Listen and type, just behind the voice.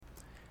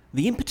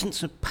the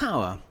impotence of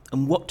power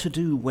and what to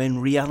do when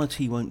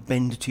reality won't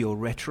bend to your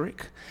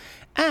rhetoric,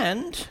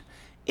 and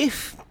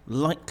if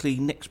likely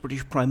next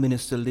British Prime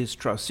Minister Liz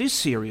Truss is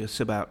serious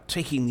about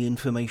taking the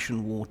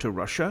information war to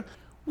Russia,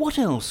 what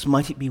else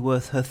might it be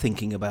worth her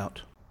thinking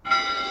about?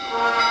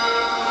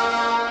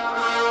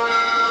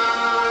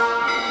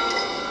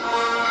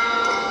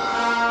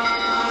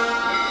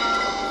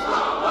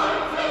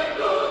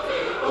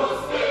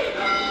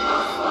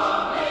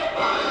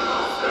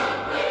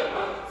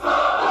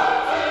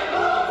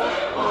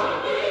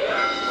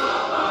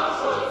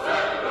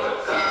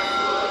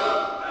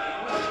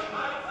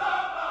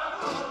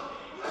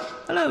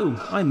 Hello,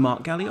 I'm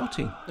Mark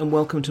Galliotti, and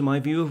welcome to my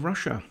view of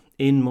Russia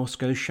in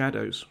Moscow's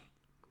shadows.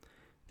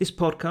 This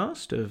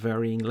podcast, of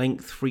varying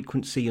length,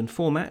 frequency and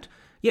format,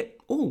 yet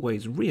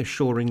always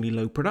reassuringly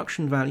low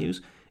production values,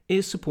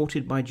 is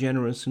supported by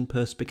generous and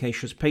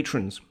perspicacious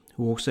patrons,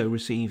 who also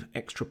receive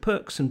extra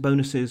perks and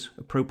bonuses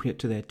appropriate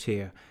to their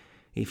tier.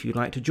 If you'd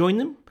like to join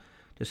them,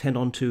 just head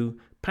on to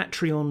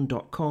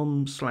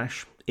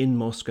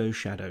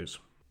patreon.com/InMoscowShadows.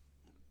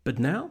 But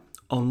now,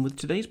 on with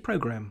today's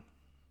programme.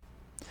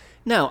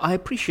 Now, I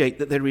appreciate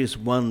that there is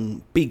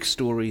one big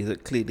story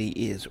that clearly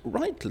is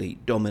rightly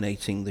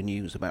dominating the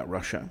news about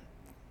Russia,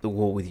 the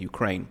war with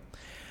Ukraine.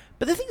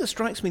 But the thing that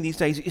strikes me these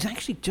days is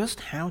actually just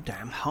how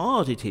damn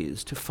hard it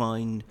is to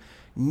find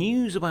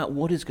news about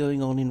what is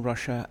going on in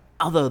Russia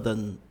other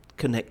than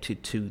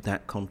connected to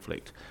that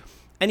conflict.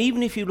 And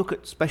even if you look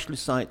at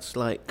specialist sites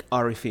like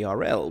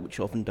RFE/RL, which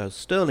often does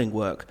sterling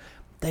work,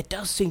 there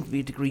does seem to be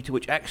a degree to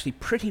which actually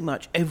pretty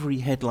much every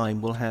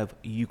headline will have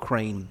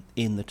Ukraine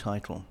in the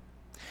title.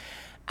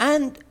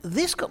 And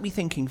this got me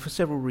thinking for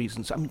several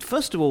reasons. I mean,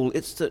 first of all,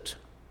 it's that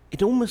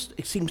it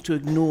seems to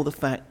ignore the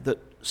fact that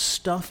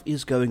stuff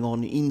is going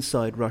on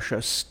inside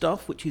Russia,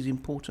 stuff which is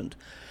important,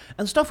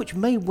 and stuff which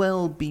may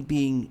well be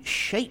being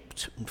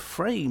shaped and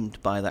framed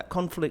by that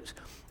conflict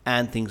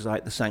and things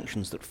like the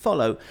sanctions that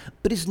follow,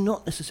 but is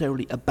not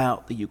necessarily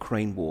about the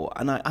Ukraine war.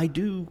 And I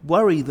do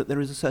worry that there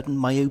is a certain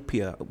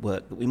myopia at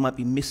work, that we might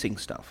be missing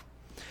stuff.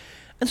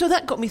 And so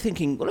that got me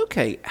thinking, well,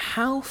 okay,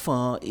 how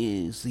far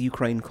is the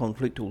Ukraine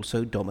conflict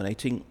also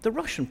dominating the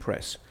Russian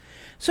press?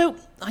 So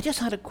I just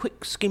had a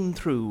quick skim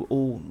through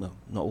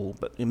not all,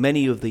 but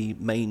many of the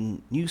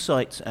main news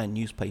sites and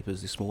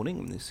newspapers this morning,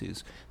 and this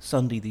is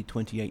Sunday the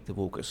 28th of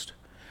August.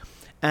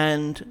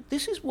 And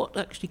this is what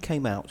actually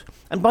came out.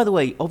 And by the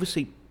way,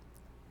 obviously,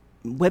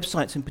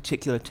 websites in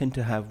particular tend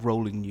to have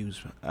rolling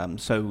news.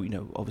 So,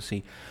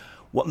 obviously,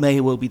 what may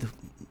well be the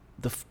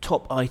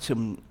top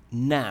item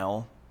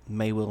now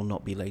may well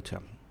not be later.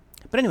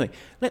 But anyway,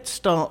 let's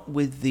start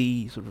with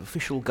the sort of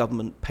official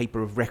government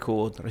paper of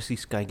record,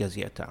 Rossiyskaya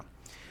Gazeta.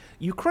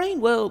 Ukraine,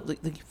 well,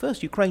 the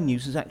first Ukraine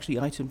news is actually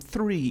item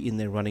 3 in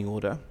their running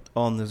order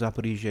on the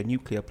Zaporizhzhia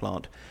nuclear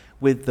plant,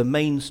 with the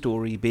main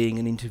story being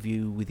an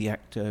interview with the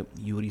actor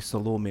Yuri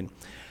Solomin.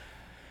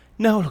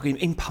 Now, look,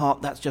 in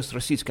part, that's just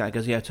Rossiyskaya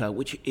Gazeta,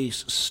 which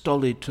is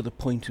stolid to the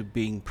point of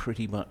being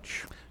pretty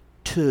much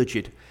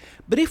turgid.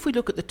 But if we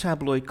look at the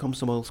tabloid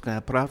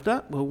Komsomolskaya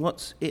Pravda, well,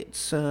 what's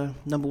its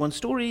number one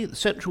story? The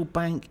central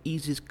bank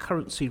eases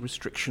currency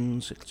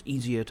restrictions. It's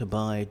easier to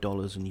buy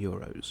dollars and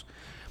euros.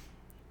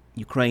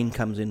 Ukraine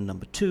comes in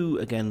number 2,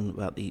 again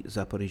about the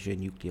Zaporizhzhia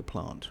nuclear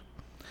plant.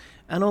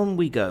 And on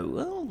we go.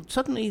 Well,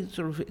 suddenly,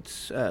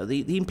 it's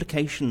the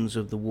implications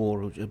of the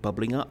war are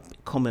bubbling up.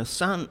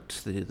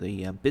 Kommersant,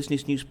 the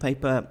business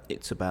newspaper,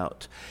 it's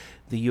about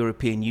the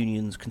European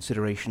Union's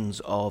considerations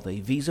of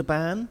a visa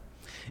ban.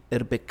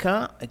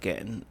 RBK,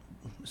 again,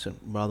 so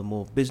rather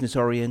more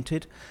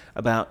business-oriented,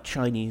 about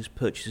Chinese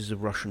purchases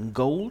of Russian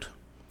gold.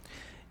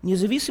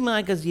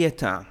 Nezavisimaya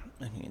Gazeta,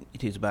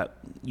 it is about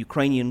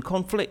Ukrainian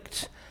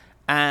conflict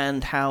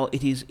and how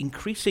it is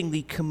increasing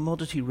the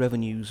commodity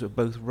revenues of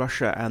both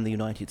Russia and the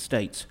United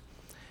States.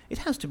 It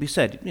has to be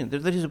said,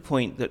 there is a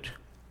point that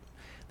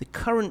the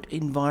current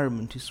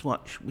environment is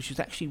such which is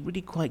actually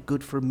really quite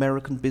good for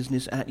American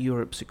business at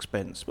Europe's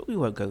expense, but we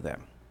won't go there.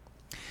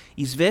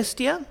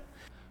 Izvestia,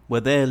 where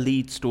their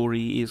lead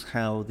story is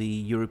how the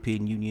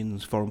European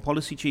Union's foreign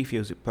policy chief,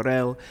 Josep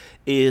Borrell,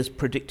 is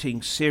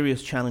predicting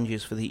serious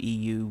challenges for the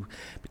EU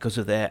because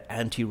of their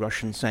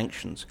anti-Russian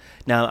sanctions.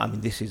 Now,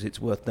 this is,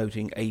 it's worth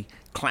noting, a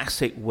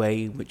classic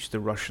way in which the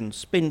Russians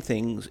spin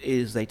things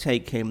is they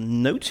take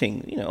him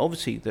noting,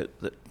 obviously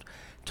that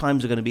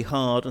times are going to be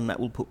hard and that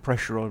will put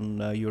pressure on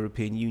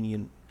European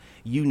Union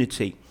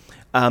unity.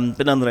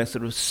 But nonetheless,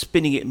 sort of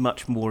spinning it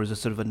much more as a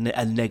sort of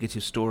a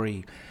negative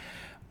story.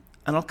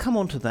 And I'll come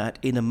on to that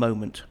in a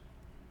moment.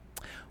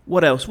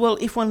 What else? Well,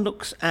 if one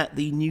looks at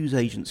the news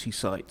agency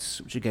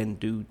sites, which again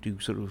do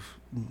sort of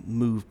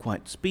move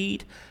quite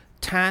speed,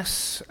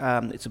 TASS,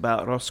 it's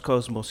about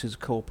Roscosmos's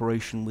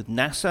cooperation with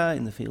NASA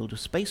in the field of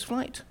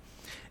spaceflight.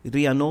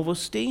 RIA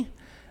Novosti,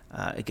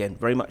 again,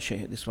 very much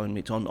this one,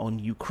 it's on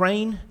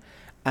Ukraine,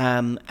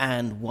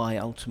 and why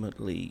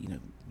ultimately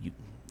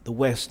the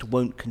West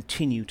won't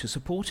continue to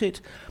support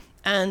it.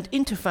 And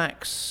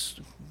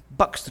Interfax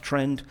bucks the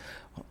trend.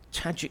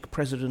 Tajik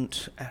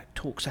president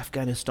talks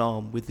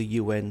Afghanistan with the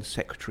UN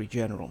Secretary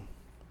General.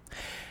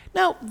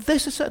 Now,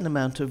 there's a certain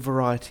amount of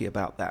variety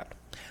about that.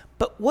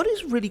 But what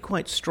is really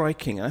quite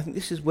striking, and I think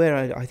this is where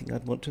I think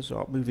I'd want to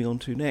start moving on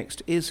to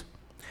next, is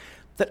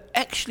that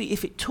actually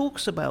if it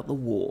talks about the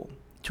war,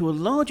 to a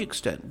large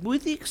extent,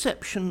 with the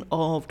exception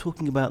of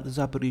talking about the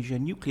Zaporizhzhia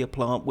nuclear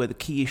plant, where the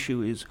key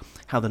issue is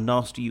how the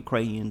nasty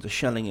Ukrainians are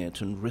shelling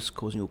it and risk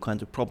causing all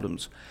kinds of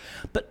problems.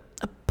 But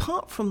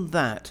apart from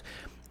that,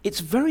 it's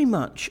very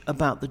much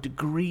about the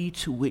degree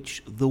to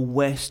which the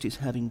West is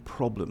having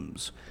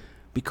problems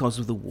because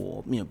of the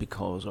war,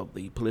 because of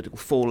the political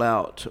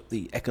fallout,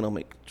 the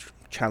economic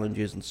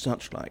challenges and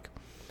such like.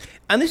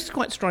 And this is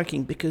quite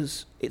striking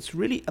because it's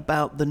really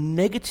about the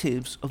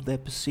negatives of their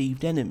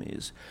perceived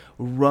enemies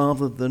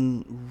rather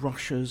than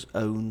Russia's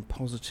own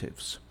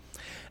positives.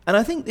 And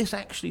I think this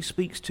actually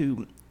speaks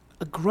to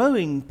a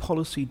growing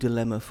policy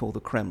dilemma for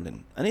the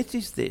Kremlin. And it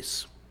is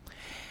this: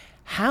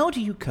 how do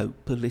you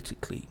cope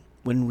politically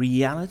when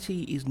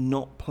reality is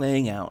not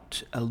playing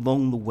out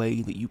along the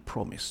way that you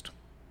promised?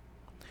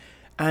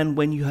 And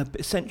when you have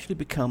essentially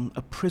become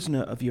a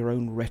prisoner of your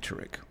own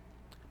rhetoric?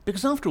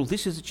 Because after all,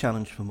 this is a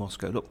challenge for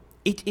Moscow. Look,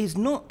 it is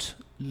not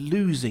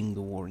losing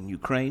the war in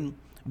Ukraine,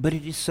 but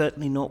it is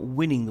certainly not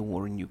winning the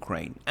war in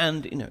Ukraine.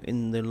 And,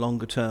 in the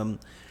longer term,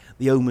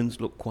 the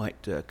omens look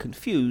quite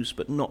confused,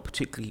 but not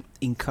particularly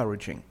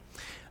encouraging.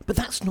 But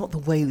that's not the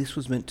way this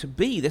was meant to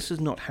be. This is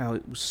not how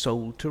it was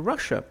sold to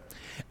Russia.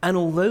 And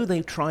although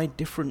they've tried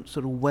different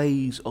sort of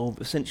ways of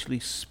essentially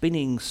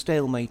spinning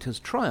stalemate as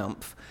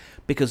triumph,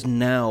 because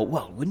now,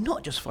 we're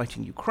not just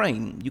fighting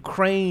Ukraine.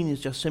 Ukraine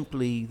is just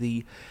simply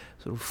the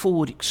sort of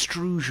forward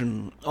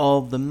extrusion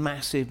of the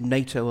massive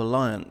NATO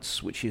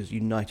alliance which is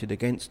united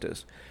against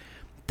us.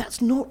 That's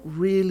not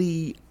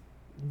really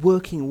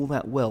working all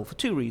that well for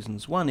two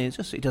reasons. One is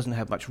just it doesn't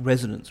have much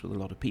resonance with a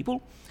lot of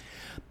people.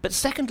 But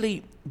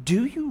secondly,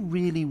 do you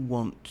really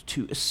want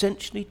to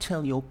essentially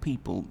tell your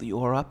people that you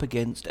are up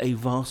against a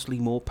vastly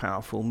more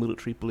powerful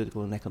military,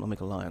 political and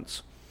economic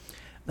alliance?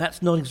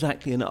 That's not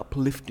exactly an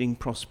uplifting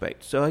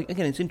prospect. So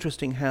again, it's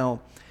interesting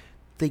how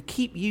they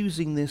keep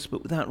using this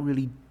but without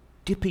really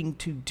dipping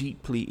too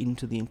deeply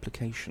into the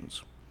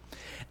implications.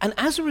 And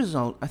as a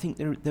result, I think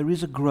there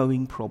is a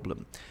growing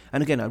problem.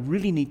 And again, I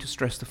really need to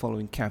stress the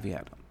following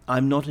caveat.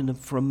 I'm not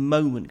for a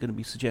moment going to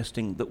be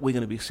suggesting that we're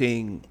going to be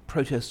seeing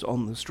protests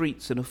on the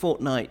streets in a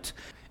fortnight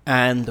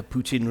and the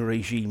Putin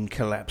regime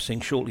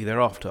collapsing shortly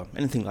thereafter.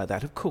 Anything like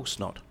that, of course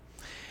not.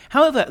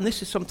 However, and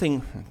this is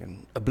something,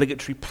 an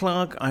obligatory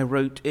plug, I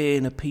wrote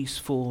in a piece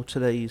for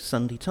today's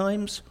Sunday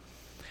Times.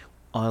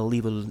 I'll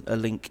leave a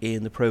link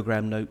in the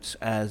programme notes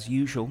as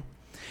usual.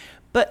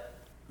 But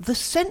the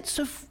sense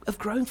of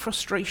growing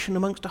frustration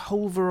amongst a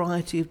whole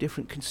variety of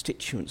different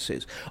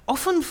constituencies,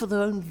 often for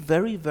their own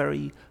very,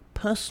 very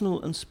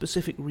personal and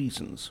specific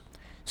reasons.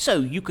 So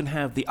you can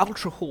have the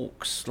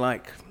ultra-hawks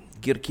like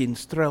Girkin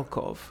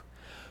Strelkov,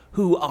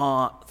 who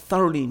are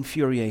thoroughly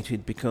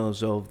infuriated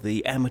because of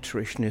the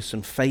amateurishness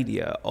and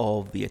failure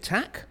of the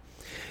attack.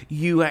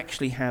 You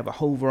actually have a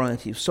whole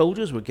variety of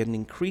soldiers. We're getting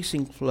an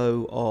increasing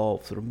flow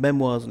of sort of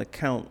memoirs and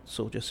accounts,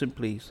 or just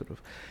simply sort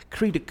of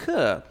cri de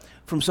coeur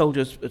from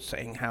soldiers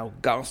saying how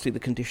ghastly the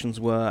conditions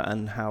were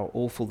and how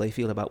awful they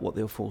feel about what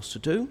they were forced to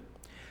do.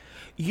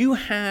 You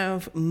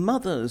have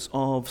mothers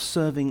of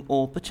serving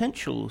or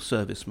potential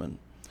servicemen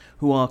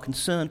who are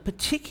concerned,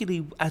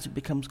 particularly as it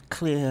becomes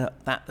clear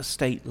that the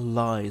state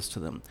lies to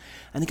them.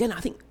 And again,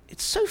 I think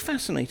it's so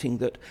fascinating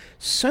that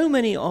so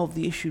many of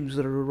the issues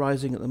that are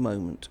arising at the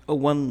moment are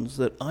ones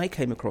that I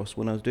came across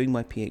when I was doing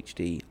my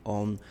PhD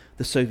on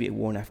the Soviet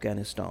war in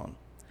Afghanistan.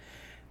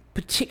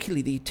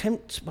 Particularly the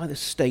attempts by the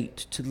state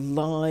to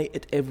lie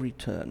at every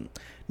turn.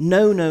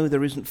 No,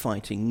 there isn't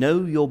fighting.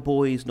 No, your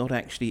boy is not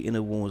actually in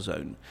a war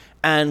zone.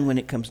 And when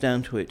it comes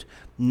down to it,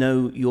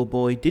 no, your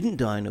boy didn't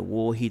die in a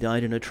war, he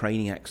died in a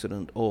training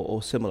accident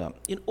or similar.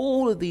 In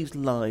all of these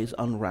lies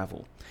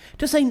unravel.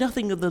 To say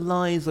nothing of the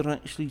lies that are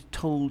actually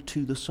told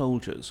to the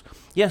soldiers.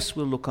 Yes,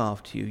 we'll look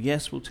after you.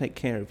 Yes, we'll take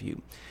care of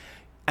you.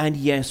 And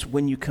yes,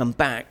 when you come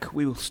back,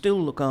 we will still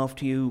look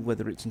after you,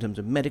 whether it's in terms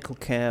of medical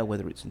care,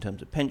 whether it's in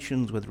terms of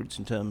pensions, whether it's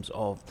in terms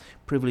of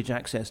privileged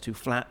access to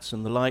flats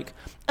and the like.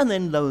 And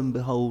then, lo and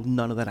behold,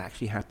 none of that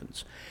actually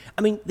happens.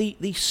 I mean,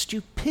 the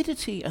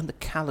stupidity and the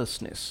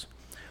callousness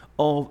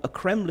of a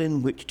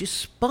Kremlin which,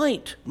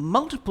 despite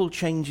multiple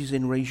changes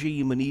in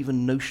regime and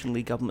even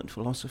notionally government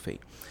philosophy,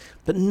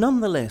 but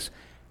nonetheless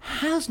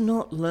has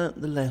not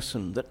learnt the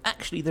lesson that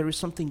actually there is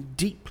something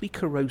deeply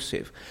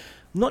corrosive,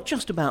 not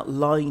just about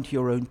lying to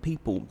your own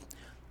people,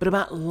 but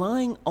about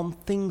lying on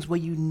things where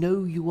you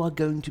know you are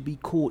going to be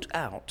caught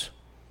out.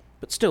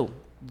 But still,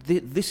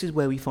 this is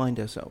where we find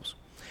ourselves.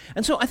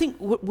 And so I think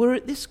we're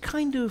at this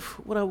kind of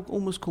what I would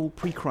almost call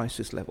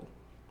pre-crisis level,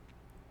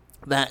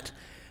 that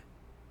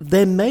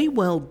there may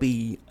well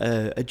be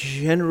a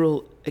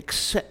general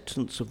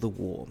acceptance of the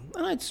war.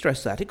 And I'd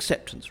stress that,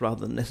 acceptance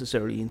rather than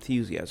necessarily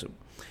enthusiasm.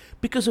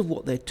 because of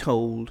what they're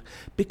told,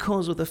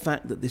 because of the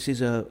fact that this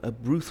is a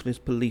ruthless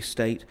police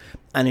state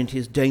and it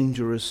is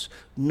dangerous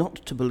not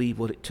to believe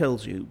what it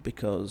tells you,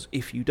 because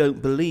if you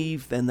don't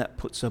believe, then that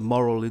puts a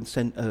moral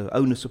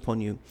onus upon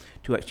you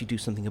to actually do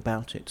something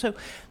about it. So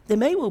there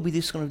may well be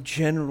this kind of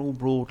general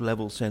broad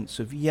level sense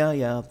of,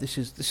 this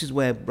is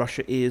where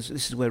Russia is,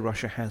 this is where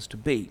Russia has to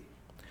be.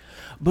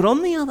 But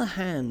on the other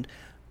hand,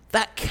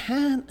 that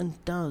can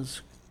and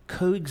does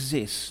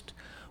coexist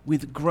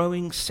with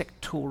growing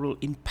sectoral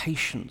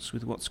impatience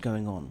with what's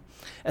going on,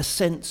 a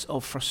sense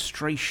of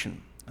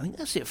frustration. I think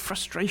that's it.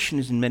 Frustration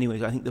is in many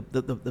ways, I think,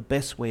 the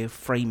best way of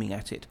framing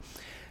at it.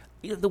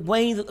 The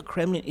way that the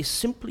Kremlin is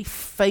simply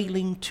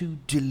failing to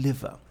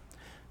deliver.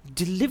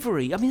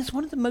 Delivery, I mean, it's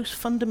one of the most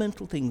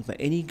fundamental things for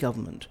any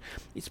government.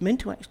 It's meant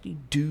to actually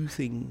do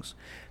things.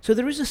 So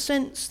there is a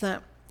sense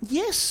that,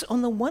 yes,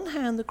 on the one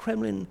hand, the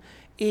Kremlin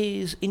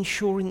is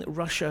ensuring that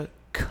Russia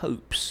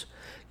copes.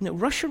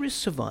 Russia is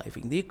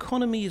surviving. The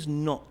economy is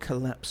not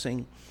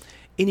collapsing.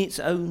 In its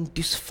own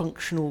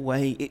dysfunctional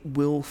way, it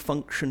will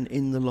function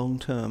in the long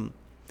term.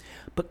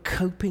 But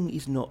coping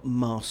is not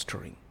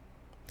mastering.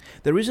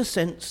 There is a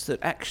sense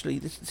that actually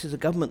this is a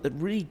government that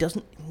really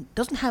doesn't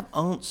have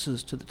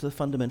answers to the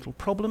fundamental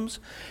problems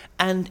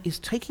and is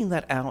taking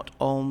that out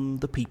on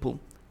the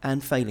people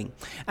and failing.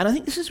 And I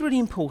think this is really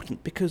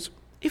important because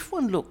if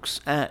one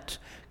looks at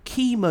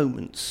key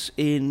moments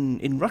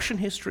in Russian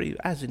history,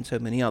 as in so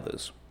many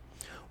others,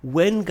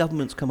 when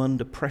governments come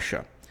under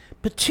pressure,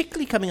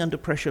 particularly coming under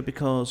pressure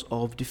because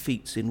of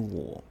defeats in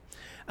war,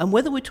 and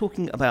whether we're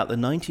talking about the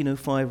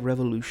 1905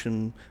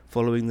 revolution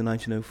following the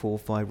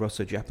 1904-05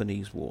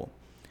 Russo-Japanese War,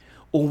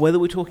 or whether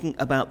we're talking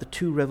about the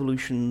two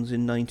revolutions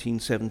in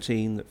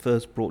 1917 that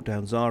first brought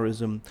down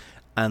Tsarism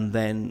and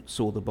then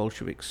saw the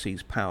Bolsheviks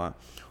seize power,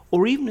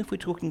 or even if we're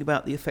talking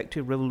about the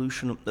effective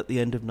revolution at the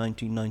end of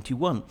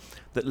 1991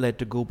 that led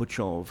to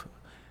Gorbachev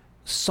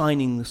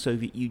signing the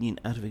Soviet Union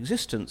out of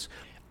existence,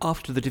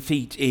 after the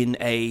defeat in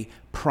a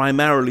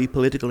primarily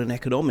political and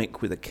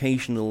economic, with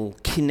occasional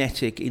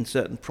kinetic in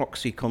certain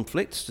proxy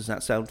conflicts, does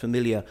that sound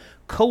familiar,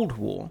 Cold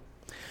War?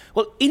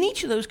 Well, in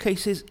each of those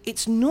cases,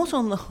 it's not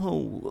on the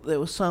whole that there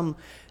was some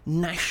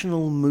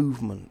national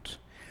movement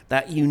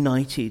that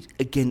united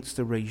against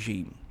the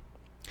regime.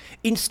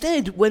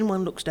 Instead, when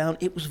one looks down,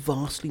 it was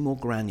vastly more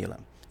granular.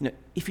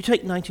 If you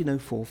take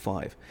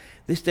 1904-05,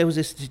 there was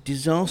this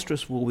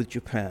disastrous war with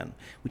Japan,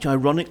 which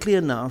ironically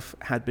enough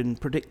had been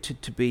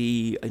predicted to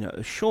be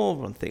a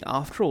sure-run thing.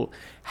 After all,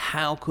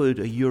 how could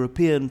a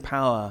European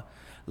power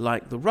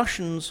like the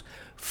Russians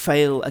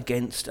fail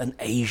against an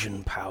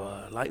Asian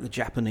power like the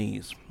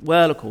Japanese?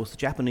 Well, of course, the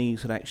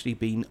Japanese had actually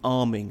been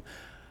arming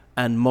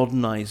and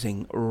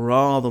modernizing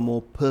rather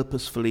more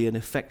purposefully and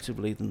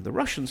effectively than the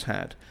Russians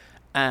had,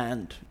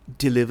 and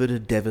delivered a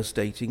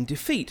devastating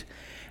defeat.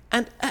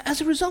 And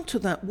as a result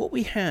of that, what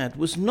we had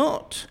was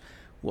not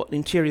what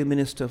Interior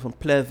Minister von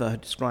Plehve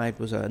had described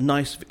was a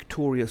nice,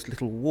 victorious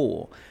little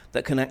war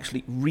that can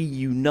actually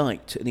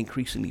reunite an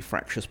increasingly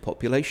fractious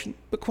population,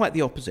 but quite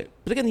the opposite.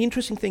 But again, the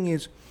interesting thing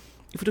is,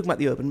 if we're talking about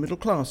the urban middle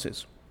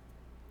classes,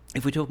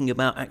 if we're talking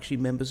about actually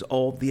members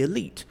of the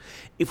elite,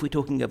 if we're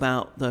talking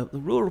about the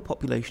rural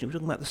population, if we're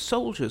talking about the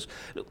soldiers,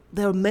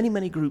 there are many,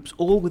 many groups,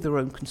 all with their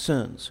own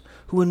concerns,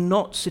 who are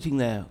not sitting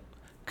there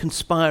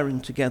conspiring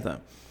together.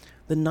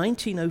 The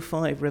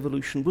 1905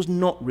 revolution was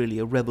not really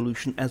a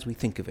revolution as we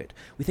think of it.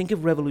 We think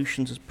of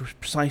revolutions as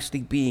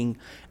precisely being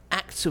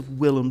acts of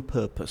will and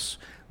purpose,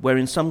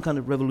 wherein some kind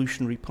of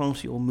revolutionary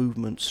party or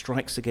movement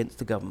strikes against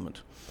the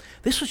government.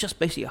 This was just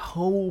basically a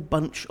whole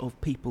bunch of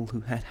people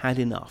who had had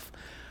enough.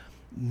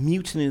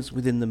 Mutinies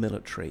within the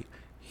military,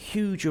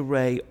 huge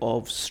array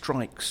of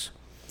strikes,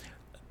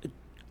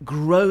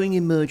 growing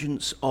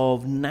emergence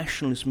of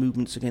nationalist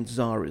movements against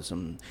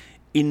Tsarism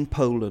in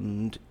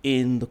Poland,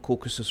 in the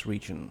Caucasus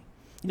region.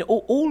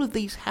 All of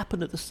these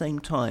happened at the same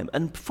time,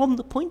 and from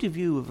the point of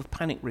view of a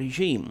panic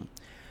regime,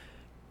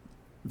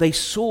 they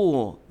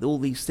saw all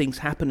these things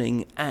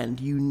happening and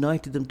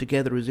united them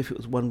together as if it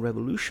was one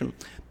revolution,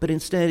 but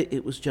instead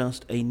it was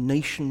just a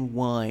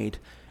nationwide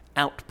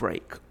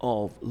outbreak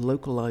of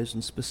localized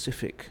and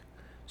specific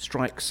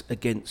strikes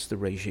against the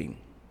regime.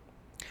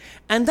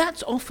 And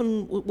that's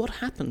often what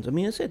happened. I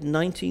mean, I said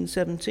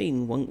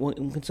 1917, one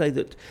can say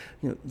that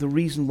the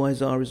reason why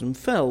Tsarism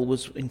fell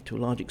was, to a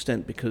large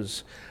extent,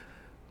 because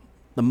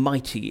the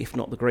mighty, if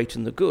not the great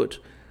and the good,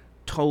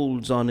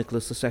 told Tsar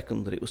Nicholas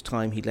II that it was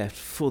time he left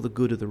for the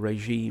good of the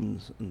regime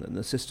and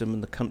the system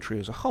and the country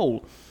as a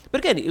whole. But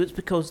again, it was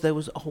because there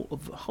was a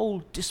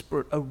whole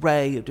disparate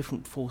array of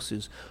different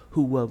forces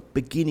who were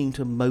beginning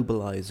to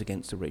mobilize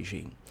against the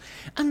regime.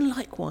 And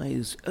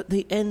likewise, at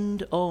the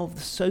end of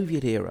the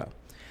Soviet era,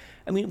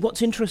 I mean,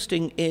 what's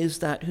interesting is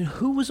that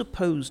who was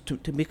opposed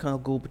to Mikhail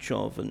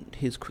Gorbachev and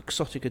his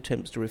quixotic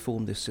attempts to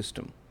reform this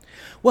system?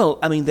 Well,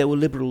 I mean, there were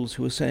liberals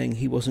who were saying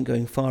he wasn't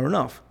going far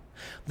enough.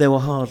 There were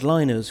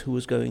hardliners who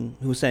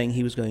were saying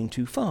he was going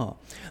too far.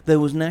 There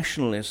was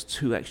nationalists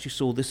who actually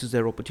saw this as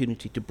their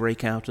opportunity to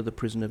break out of the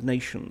prison of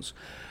nations.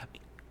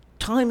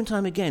 time and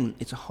time again,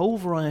 it's a whole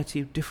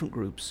variety of different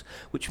groups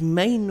which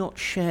may not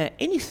share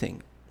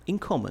anything in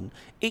common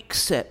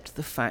except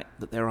the fact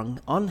that they're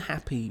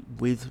unhappy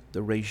with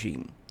the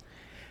regime.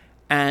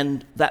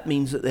 And that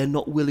means that they're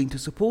not willing to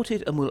support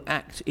it and will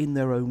act in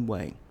their own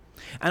way.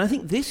 And I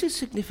think this is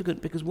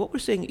significant because what we're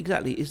seeing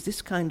exactly is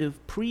this kind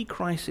of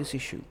pre-crisis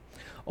issue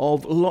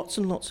of lots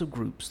and lots of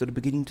groups that are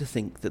beginning to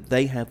think that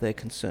they have their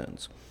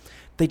concerns.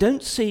 They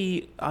don't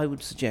see, I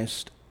would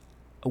suggest,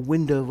 a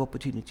window of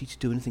opportunity to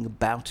do anything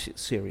about it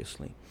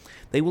seriously.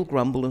 They will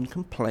grumble and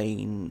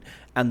complain,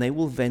 and they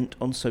will vent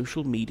on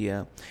social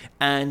media.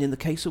 And in the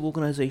case of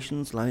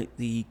organisations like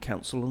the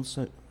Council on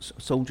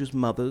Soldiers'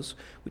 Mothers,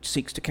 which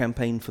seeks to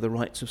campaign for the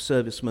rights of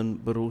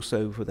servicemen, but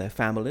also for their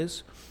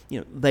families,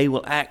 they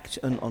will act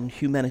on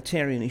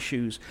humanitarian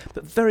issues,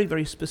 but very,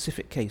 very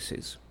specific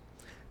cases.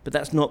 But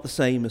that's not the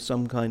same as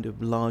some kind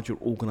of larger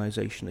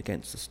organisation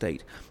against the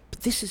state.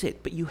 But this is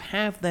it. But you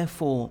have,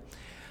 therefore,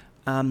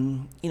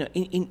 in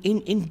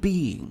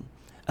being,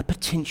 a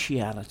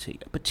potentiality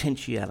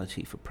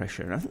for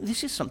pressure. And I think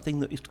this is something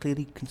that is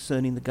clearly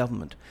concerning the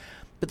government.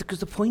 But because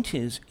the point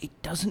is, it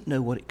doesn't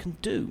know what it can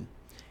do.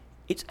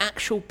 Its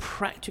actual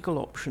practical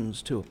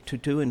options to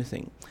do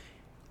anything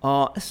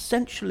are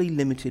essentially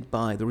limited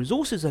by the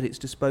resources at its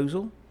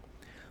disposal,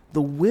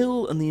 the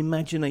will and the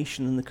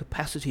imagination and the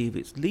capacity of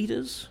its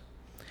leaders,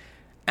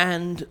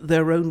 and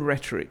their own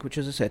rhetoric, which,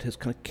 as I said, has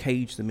kind of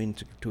caged them in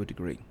to a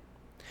degree.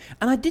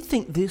 And I did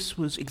think this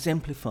was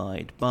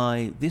exemplified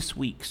by this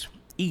week's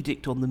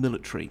edict on the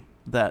military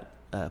that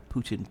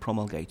Putin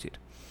promulgated,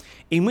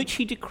 in which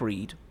he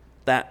decreed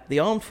that the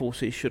armed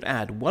forces should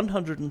add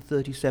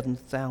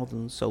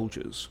 137,000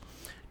 soldiers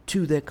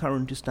to their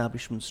current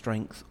establishment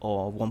strength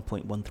of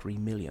 1.13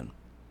 million.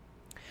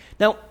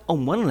 Now,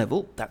 on one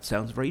level, that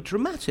sounds very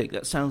dramatic.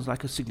 That sounds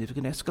like a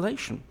significant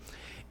escalation.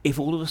 If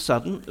all of a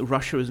sudden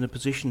Russia is in a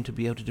position to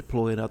be able to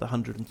deploy another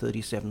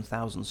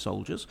 137,000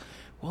 soldiers,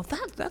 well,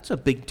 that's a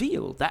big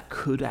deal. That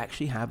could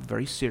actually have a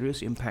very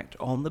serious impact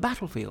on the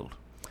battlefield.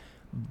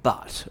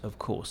 But, of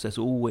course, there's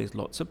always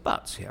lots of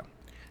buts here.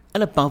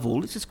 And above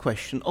all, it's this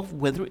question of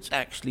whether it's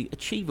actually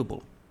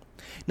achievable.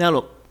 Now,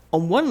 look,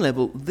 on one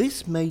level,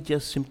 this may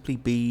just simply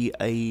be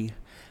an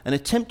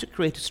attempt to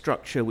create a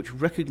structure which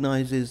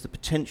recognizes the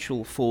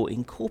potential for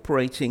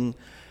incorporating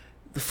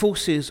the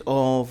forces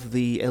of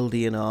the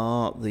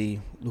LDNR, the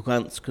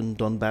Lugansk and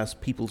Donbass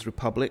People's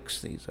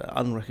Republics, these are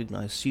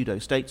unrecognized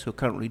pseudo-states who are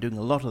currently doing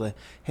a lot of the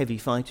heavy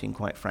fighting,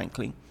 quite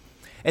frankly.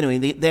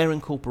 Anyway, their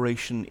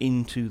incorporation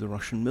into the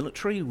Russian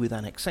military with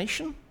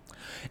annexation.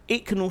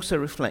 It can also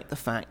reflect the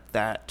fact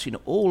that,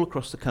 all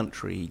across the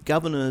country,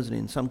 governors and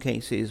in some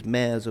cases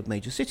mayors of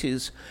major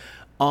cities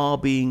are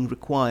being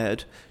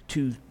required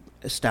to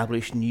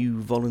establish new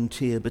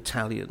volunteer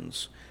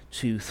battalions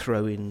to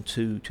throw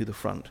into the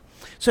front.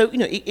 So,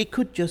 it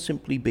could just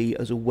simply be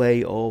as a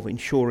way of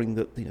ensuring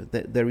that,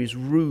 that there is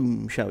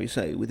room, shall we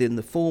say, within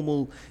the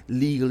formal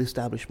legal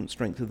establishment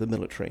strength of the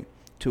military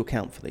to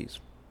account for these.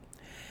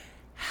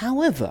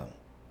 However,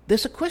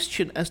 there's a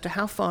question as to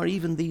how far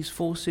even these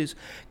forces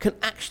can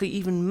actually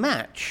even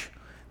match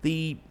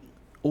the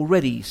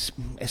already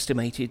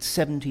estimated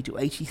 70 to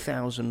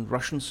 80,000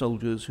 Russian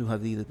soldiers who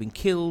have either been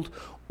killed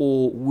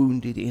or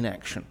wounded in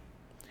action.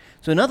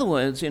 So in other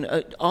words,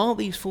 are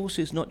these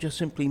forces not just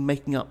simply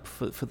making up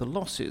for the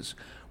losses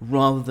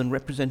rather than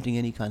representing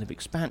any kind of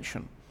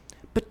expansion?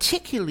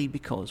 Particularly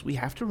because we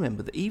have to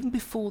remember that even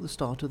before the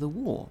start of the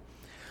war,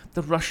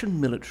 the Russian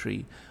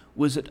military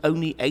was at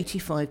only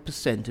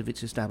 85% of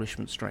its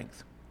establishment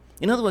strength.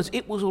 In other words,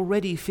 it was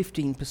already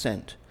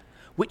 15%,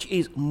 which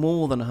is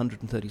more than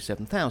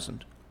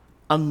 137,000,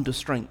 under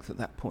strength at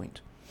that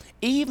point.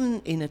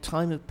 Even in a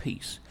time of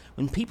peace,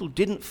 when people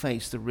didn't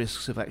face the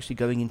risks of actually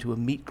going into a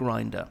meat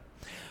grinder,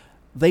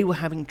 they were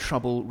having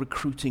trouble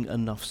recruiting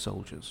enough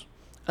soldiers.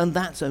 And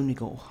that's only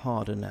got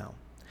harder now.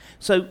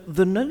 So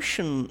the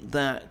notion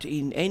that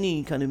in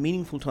any kind of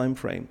meaningful time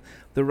frame,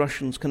 the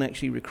Russians can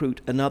actually recruit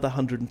another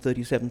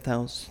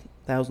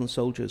 137,000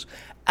 soldiers,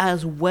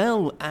 as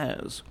well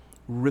as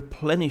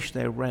replenish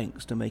their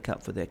ranks to make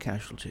up for their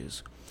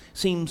casualties,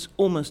 seems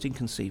almost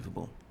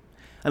inconceivable.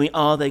 I mean,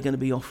 are they going to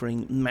be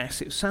offering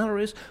massive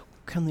salaries?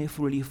 Can they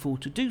really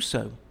afford to do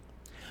so?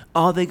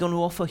 Are they going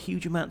to offer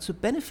huge amounts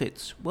of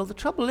benefits? Well, the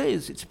trouble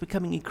is, it's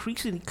becoming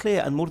increasingly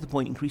clear, and more to the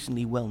point,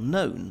 increasingly well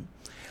known,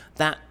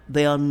 that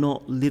they are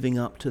not living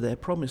up to their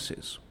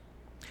promises.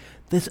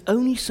 There's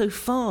only so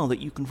far that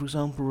you can, for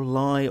example,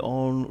 rely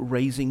on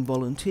raising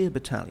volunteer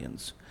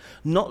battalions,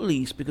 not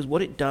least because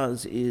what it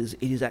does is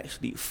it is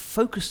actually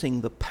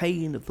focusing the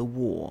pain of the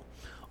war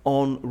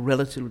on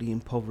relatively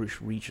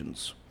impoverished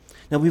regions.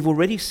 Now, we've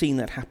already seen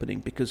that happening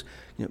because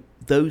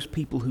those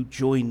people who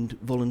joined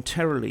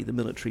voluntarily the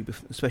military,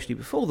 especially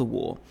before the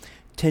war,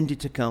 tended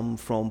to come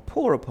from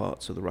poorer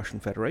parts of the Russian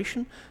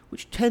Federation,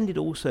 which tended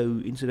also,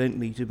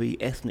 incidentally, to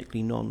be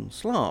ethnically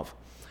non-Slav.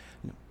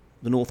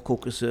 The North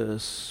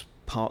Caucasus,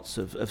 parts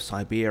of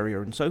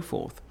Siberia and so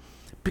forth,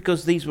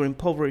 because these were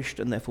impoverished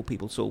and therefore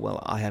people saw,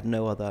 well, I have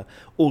no other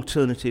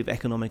alternative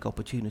economic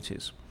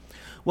opportunities.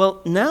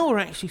 Well, now we're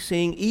actually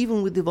seeing,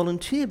 even with the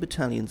volunteer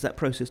battalions, that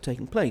process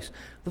taking place.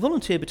 The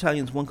volunteer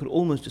battalions one could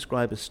almost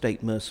describe as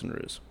state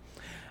mercenaries.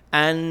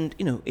 And,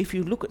 if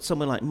you look at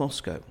somewhere like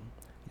Moscow,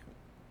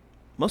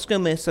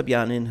 Mayor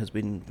Sobyanin has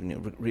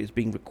been, is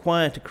being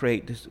required to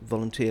create these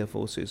volunteer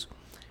forces,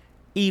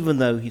 even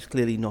though he's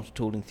clearly not at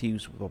all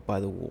enthused by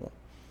the war.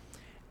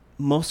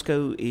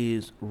 Moscow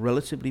is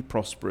relatively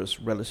prosperous,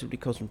 relatively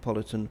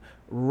cosmopolitan,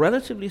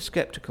 relatively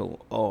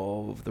skeptical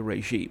of the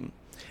regime,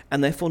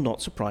 and therefore,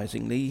 not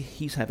surprisingly,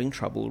 he's having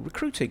trouble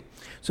recruiting.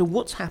 So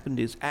what's happened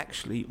is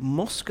actually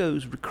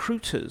Moscow's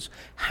recruiters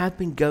have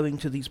been going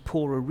to these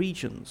poorer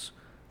regions,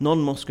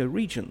 non-Moscow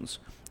regions,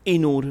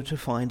 in order to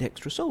find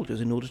extra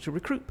soldiers, in order to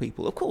recruit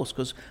people, of course,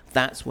 because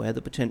that's where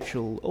the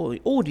potential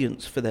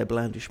audience for their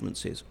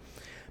blandishments is.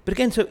 But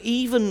again, so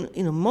even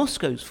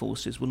Moscow's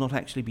forces will not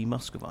actually be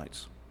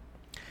Muscovites.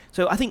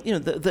 So I think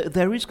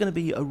there is going to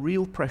be a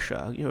real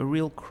pressure, a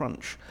real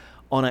crunch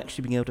on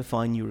actually being able to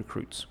find new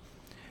recruits.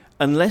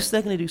 Unless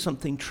they're going to do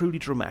something truly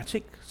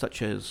dramatic,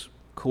 such as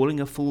calling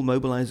a full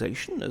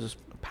mobilization, as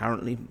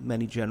apparently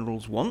many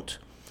generals want,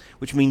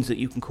 which means that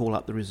you can call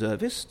up the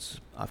reservists.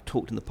 I've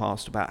talked in the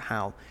past about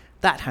how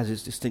that has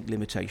its distinct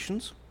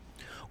limitations.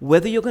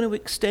 Whether you're going to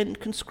extend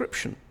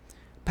conscription,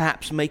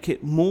 perhaps make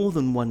it more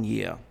than 1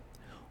 year,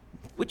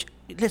 which,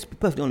 let's be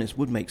perfectly honest,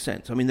 would make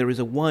sense. I mean, there is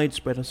a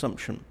widespread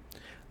assumption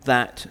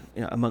that,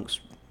 amongst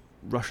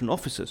Russian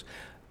officers,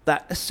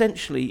 that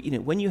essentially,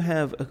 when you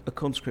have a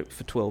conscript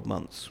for 12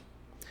 months,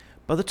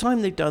 by the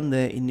time they've done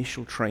their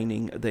initial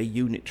training, their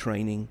unit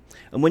training,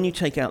 and when you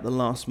take out the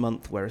last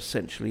month where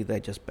essentially they're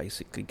just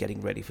basically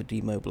getting ready for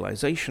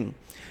demobilization,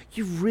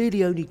 you've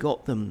really only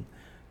got them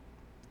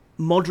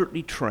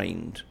moderately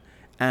trained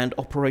and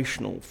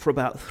operational for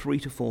about 3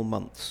 to 4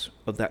 months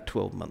of that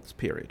 12 months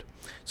period.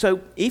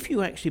 So if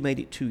you actually made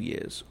it 2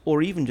 years,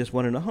 or even just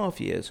 1.5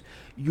 years,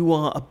 you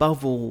are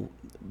above all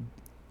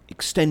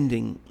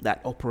extending that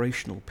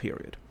operational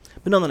period.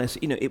 But nonetheless,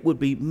 it would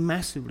be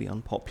massively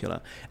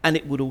unpopular, and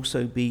it would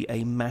also be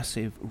a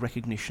massive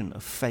recognition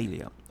of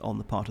failure on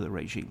the part of the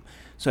regime.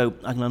 So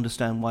I can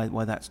understand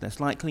why that's less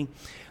likely.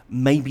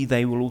 Maybe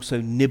they will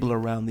also nibble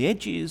around the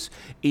edges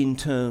in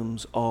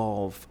terms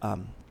of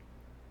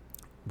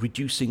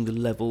reducing the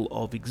level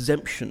of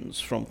exemptions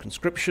from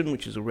conscription,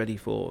 which is already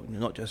for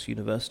not just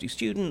university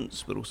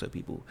students, but also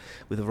people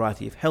with a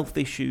variety of health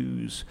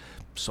issues,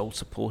 sole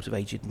support of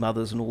aged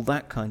mothers, and all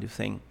that kind of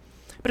thing.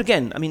 But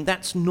again, I mean,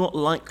 that's not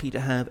likely to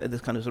have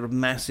this kind of sort of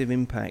massive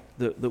impact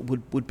that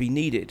would be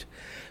needed.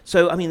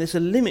 So, I mean, there's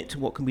a limit to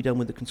what can be done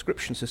with the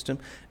conscription system,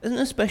 and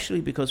especially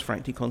because,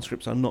 frankly,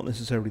 conscripts are not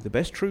necessarily the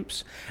best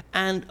troops,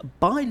 and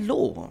by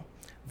law,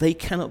 they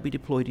cannot be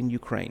deployed in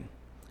Ukraine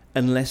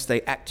unless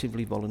they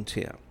actively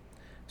volunteer.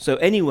 So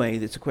anyway,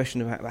 it's a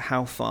question of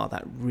how far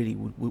that really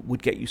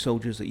would get you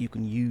soldiers that you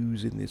can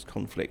use in this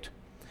conflict.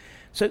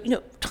 So,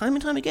 time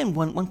and time again,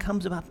 one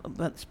comes about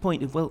this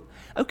point of, well,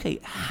 okay,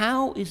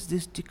 how is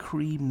this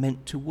decree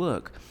meant to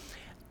work?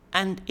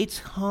 And it's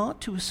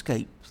hard to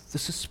escape the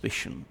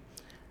suspicion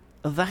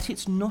that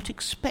it's not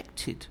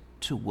expected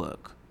to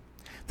work.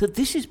 That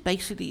this is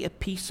basically a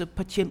piece of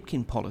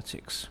Potemkin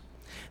politics.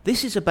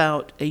 This is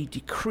about a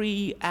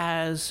decree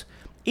as,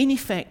 in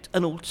effect,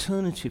 an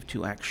alternative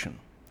to action.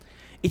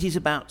 It is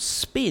about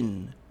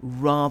spin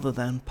rather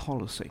than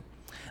policy.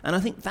 And I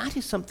think that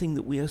is something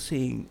that we are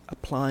seeing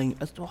applying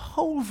to a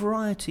whole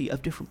variety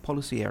of different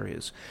policy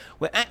areas,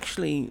 where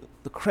actually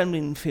the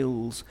Kremlin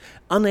feels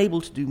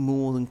unable to do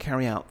more than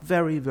carry out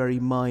very, very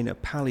minor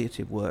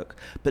palliative work,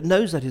 but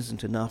knows that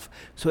isn't enough,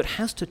 so it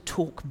has to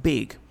talk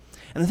big.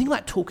 And the thing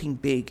about talking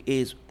big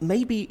is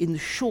maybe in the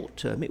short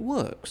term it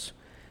works.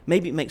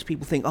 Maybe it makes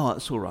people think, oh,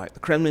 it's all right, the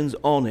Kremlin's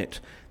on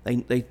it,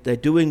 they're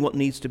doing what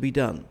needs to be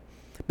done.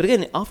 But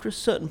again, after a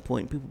certain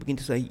point, people begin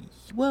to say,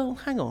 well,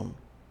 hang on.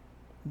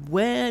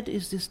 Where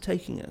is this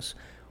taking us?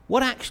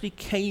 What actually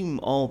came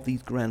of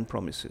these grand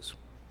promises?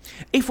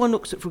 If one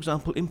looks at, for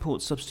example,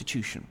 import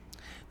substitution,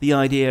 the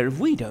idea of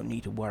we don't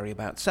need to worry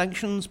about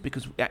sanctions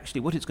because actually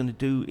what it's going to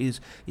do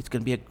is it's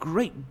going to be a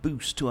great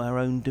boost to our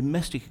own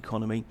domestic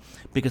economy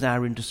because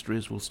our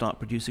industries will start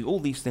producing all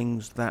these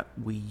things that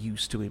we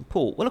used to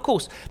import. Well, of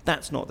course,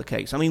 that's not the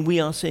case. I mean, we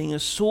are seeing an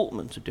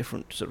assortment of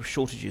different sort of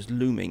shortages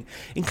looming,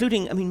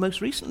 including, most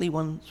recently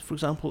ones, for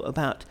example,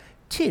 about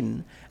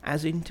tin,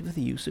 as into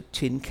the use of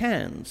tin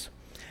cans.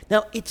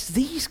 Now, it's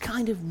these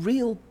kind of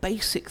real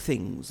basic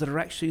things that are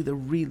actually the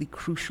really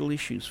crucial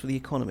issues for the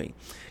economy.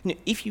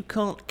 If you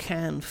can't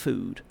can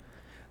food,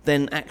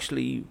 then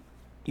actually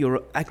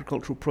your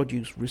agricultural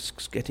produce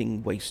risks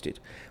getting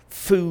wasted.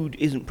 Food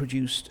isn't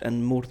produced,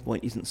 and more to the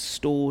point, isn't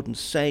stored and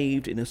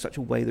saved in such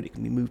a way that it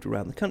can be moved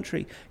around the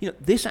country.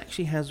 This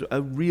actually has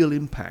a real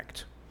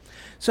impact.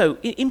 So,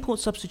 import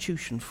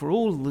substitution, for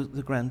all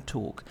the grand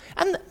talk,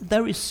 and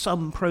there is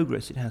some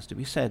progress, it has to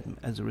be said,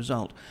 as a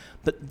result,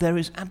 but there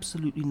is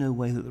absolutely no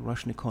way that the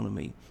Russian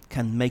economy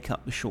can make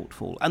up the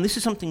shortfall. And this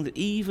is something that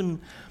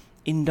even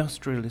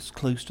industrialists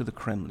close to the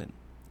Kremlin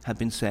have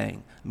been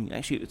saying.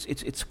 Actually,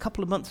 it's a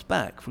couple of months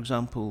back, for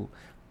example,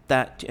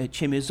 that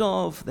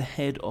Chemezov, the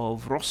head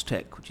of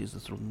Rostec, which is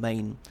the sort of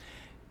main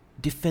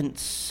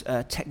defense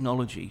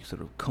technology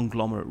sort of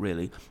conglomerate,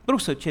 really, but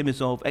also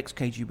Chemezov,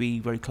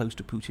 ex-KGB, very close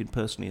to Putin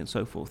personally, and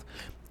so forth.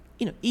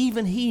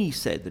 Even he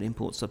said that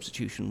import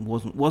substitution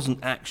wasn't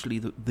actually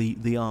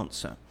the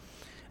answer,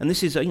 and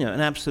this is an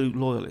absolute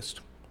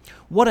loyalist.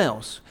 What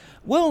else?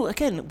 Well,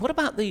 again, what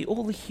about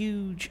all the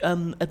huge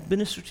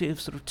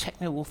administrative sort of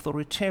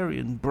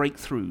techno-authoritarian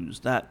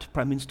breakthroughs that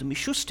Prime Minister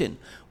Mishustin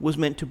was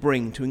meant to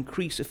bring to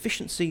increase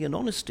efficiency and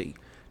honesty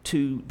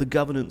to the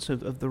governance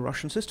of the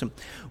Russian system?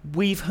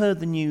 We've heard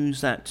the news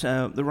that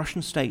the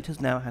Russian state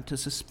has now had to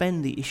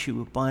suspend the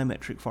issue of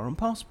biometric foreign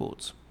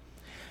passports.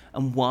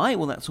 And why?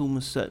 Well, that's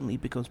almost certainly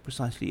because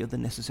precisely of the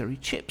necessary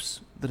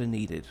chips that are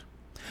needed.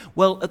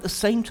 Well, at the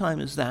same time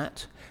as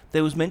that,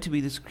 there was meant to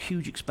be this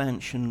huge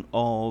expansion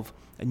of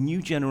a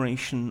new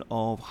generation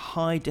of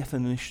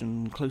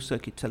high-definition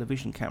closed-circuit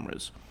television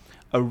cameras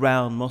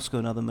around Moscow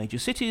and other major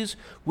cities,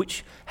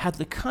 which had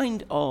the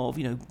kind of,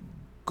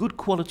 good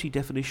quality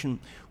definition,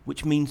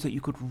 which means that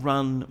you could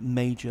run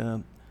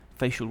major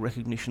facial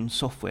recognition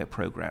software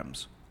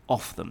programs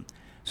off them,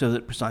 so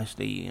that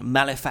precisely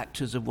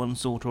malefactors of one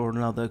sort or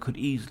another could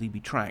easily be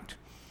tracked.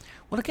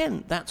 Well,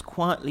 again, that's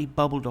quietly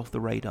bubbled off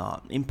the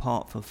radar, in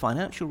part for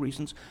financial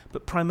reasons,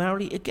 but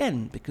primarily,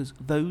 again, because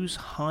those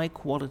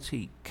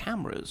high-quality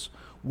cameras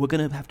were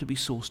going to have to be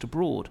sourced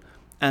abroad,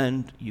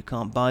 and you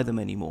can't buy them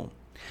anymore.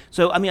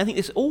 So, I think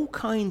there's all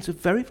kinds of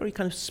very, very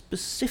kind of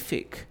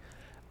specific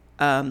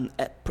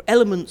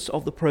elements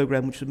of the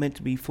program which are meant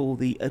to be for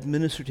the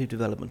administrative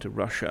development of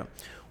Russia,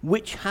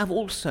 which have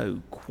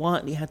also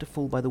quietly had to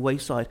fall by the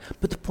wayside.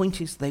 But the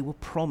point is, they were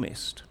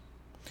promised.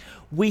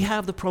 We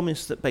have the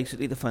promise that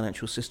basically the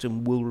financial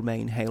system will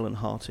remain hale and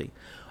hearty.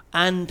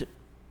 And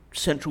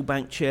central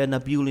bank chair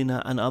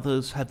Nabulina and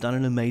others have done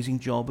an amazing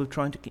job of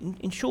trying to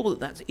ensure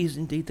that is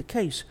indeed the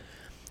case.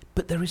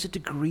 But there is a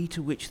degree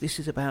to which this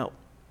is about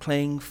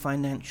playing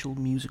financial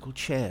musical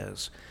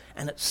chairs.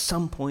 And at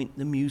some point,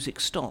 the music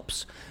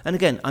stops. And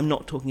again, I'm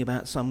not talking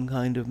about some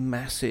kind of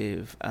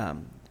massive,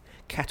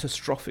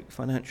 catastrophic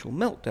financial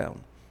meltdown.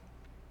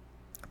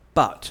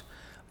 But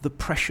the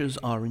pressures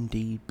are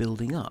indeed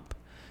building up.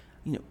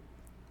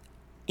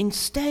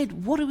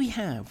 Instead, what do we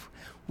have?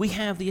 We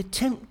have the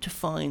attempt to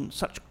find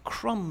such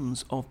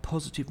crumbs of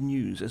positive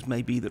news as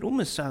may be that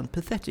almost sound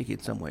pathetic in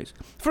some ways.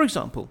 For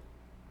example,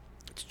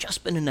 it's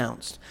just been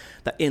announced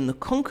that in the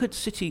conquered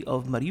city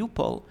of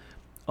Mariupol,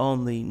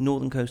 on the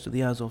northern coast of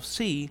the Azov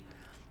Sea,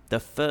 the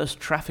first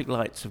traffic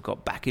lights have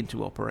got back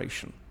into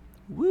operation.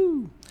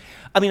 Woo!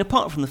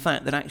 Apart from the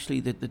fact that actually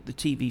the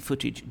TV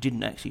footage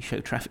didn't actually show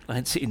traffic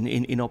lights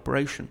in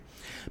operation.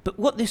 But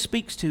what this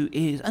speaks to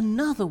is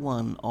another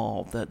one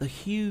of the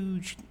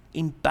huge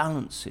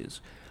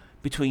imbalances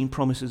between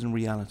promises and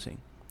reality.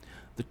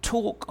 The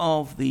talk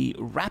of the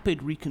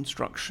rapid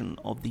reconstruction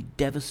of the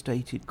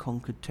devastated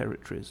conquered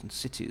territories and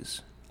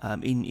cities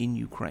in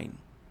Ukraine.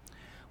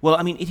 Well,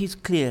 it is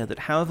clear that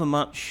however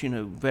much,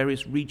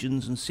 various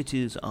regions and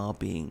cities are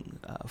being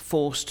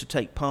forced to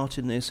take part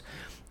in this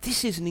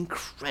is an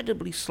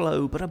incredibly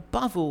slow, but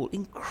above all,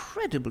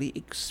 incredibly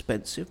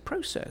expensive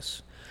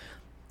process.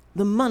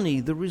 The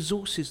money, the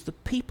resources, the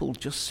people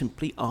just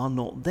simply are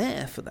not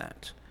there for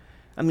that.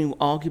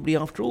 Arguably,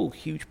 after all,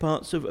 huge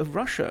parts of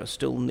Russia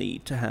still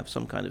need to have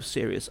some kind of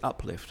serious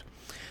uplift.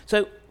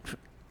 So,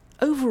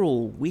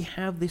 overall, we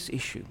have this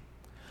issue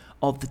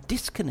of the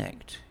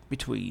disconnect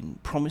between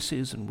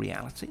promises and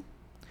reality.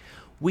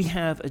 We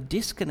have a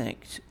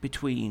disconnect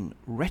between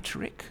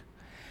rhetoric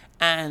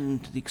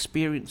and the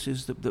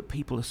experiences that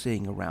people are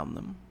seeing around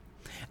them.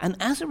 And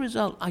as a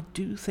result, I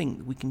do think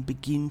that we can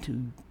begin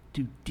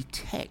to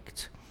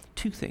detect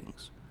two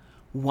things.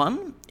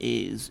 One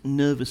is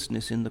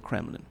nervousness in the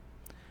Kremlin,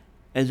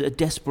 as a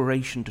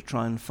desperation to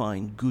try and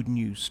find good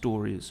news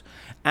stories,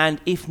 and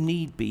if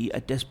need be,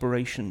 a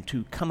desperation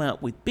to come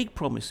out with big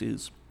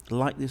promises,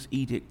 like this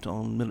edict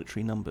on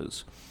military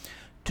numbers,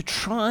 to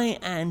try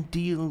and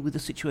deal with the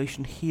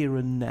situation here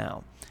and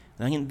now.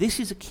 And again, this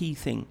is a key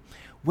thing.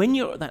 When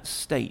you're at that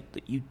state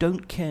that you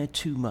don't care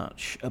too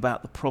much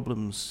about the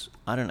problems,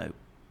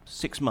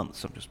 6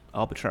 months, I'm just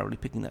arbitrarily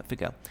picking that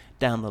figure,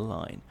 down the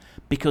line,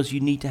 because you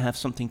need to have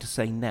something to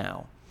say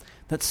now,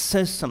 that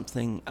says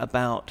something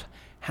about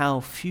how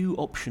few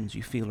options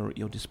you feel are at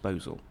your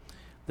disposal,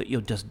 that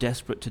you're just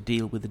desperate to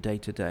deal with the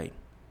day-to-day.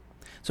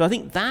 So I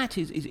think that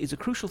is a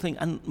crucial thing,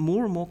 and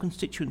more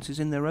constituencies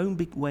in their own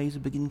big ways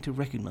are beginning to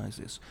recognize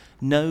this.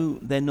 No,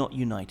 they're not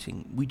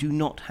uniting. We do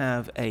not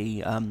have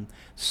a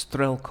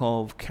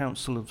Strelkov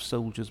Council of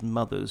Soldiers'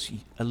 Mothers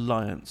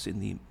alliance in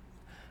the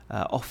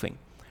offing.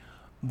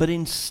 But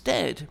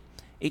instead,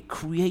 it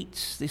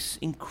creates this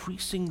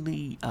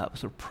increasingly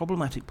sort of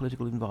problematic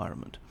political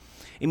environment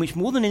in which,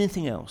 more than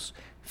anything else,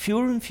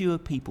 fewer and fewer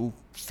people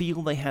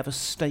feel they have a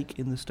stake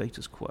in the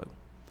status quo.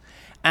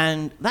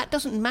 And that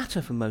doesn't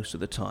matter for most of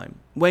the time.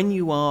 When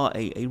you are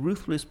a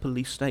ruthless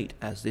police state,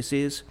 as this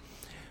is,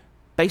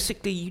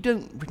 basically you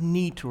don't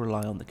need to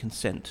rely on the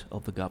consent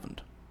of the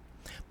governed.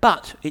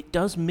 But it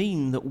does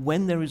mean that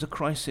when there is a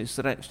crisis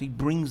that actually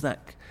brings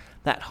that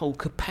whole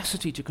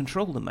capacity to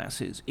control the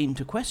masses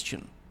into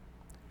question,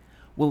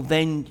 well,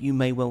 then you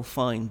may well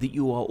find that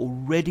you are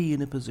already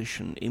in a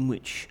position in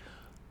which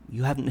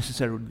you haven't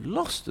necessarily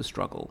lost the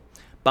struggle,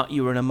 but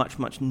you're in a much,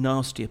 much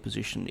nastier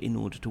position in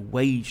order to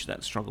wage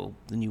that struggle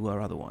than you were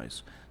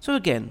otherwise. So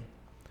again,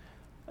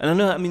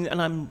 and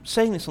I'm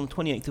saying this on the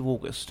 28th of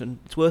August, and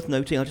it's worth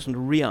noting, I just want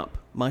to re-up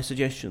my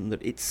suggestion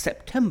that it's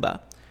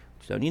September,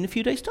 which is only in a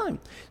few days' time,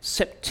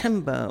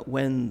 September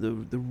when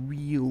the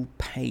real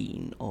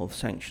pain of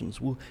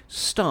sanctions will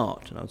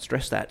start, and I would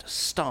stress that,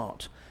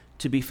 start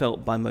to be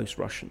felt by most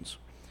Russians.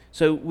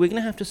 So we're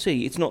going to have to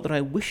see. It's not that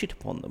I wish it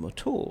upon them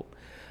at all,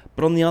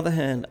 but on the other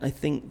hand, I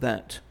think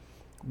that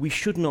we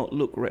should not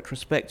look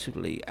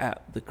retrospectively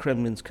at the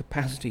Kremlin's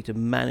capacity to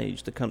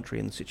manage the country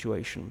and the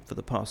situation for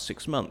the past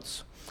 6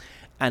 months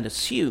and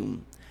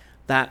assume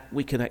that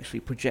we can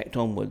actually project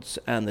onwards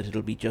and that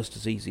it'll be just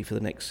as easy for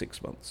the next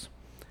 6 months.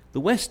 The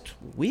West,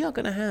 we are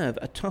going to have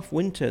a tough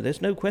winter,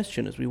 there's no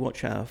question, as we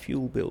watch our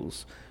fuel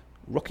bills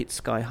rocket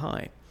sky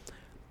high.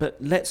 But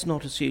let's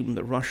not assume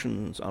that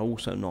Russians are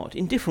also not,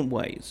 in different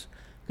ways,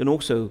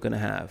 also going to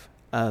have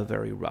a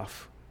very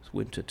rough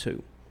winter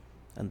too.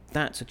 And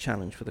that's a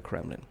challenge for the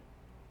Kremlin.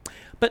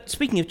 But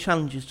speaking of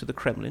challenges to the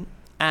Kremlin,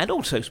 and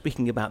also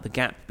speaking about the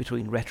gap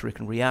between rhetoric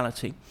and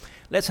reality,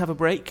 let's have a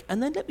break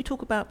and then let me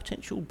talk about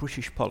potential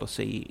British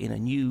policy in a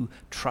new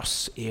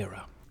Truss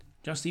era.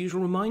 Just the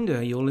usual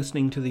reminder, you're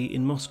listening to the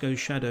In Moscow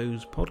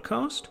Shadows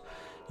podcast.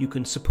 You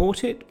can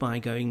support it by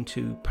going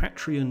to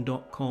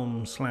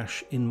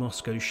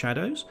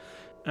patreon.com/InMoscowShadows.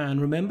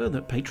 And remember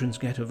that patrons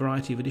get a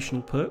variety of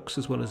additional perks,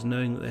 as well as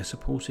knowing that they're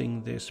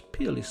supporting this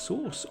peerless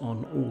source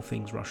on all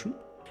things Russian.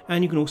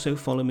 And you can also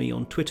follow me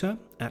on Twitter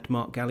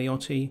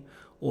 @MarkGalliotti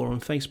or on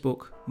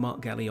Facebook,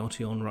 Mark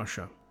Galliotti on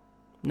Russia.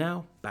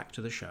 Now, back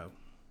to the show.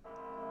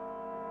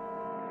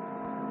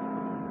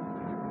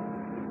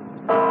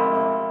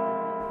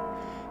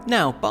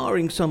 Now,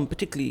 barring some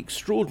particularly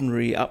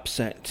extraordinary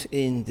upset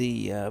in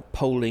the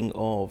polling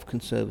of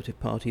Conservative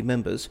Party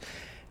members,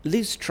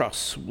 Liz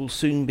Truss will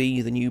soon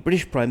be the new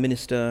British Prime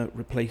Minister,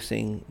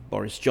 replacing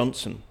Boris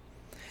Johnson.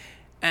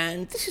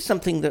 And this is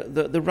something that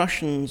the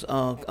Russians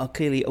are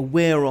clearly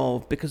aware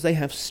of, because they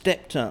have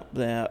stepped up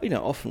their,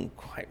 often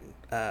quite,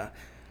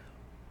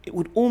 it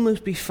would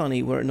almost be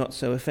funny were it not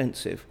so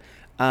offensive,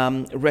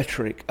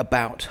 rhetoric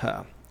about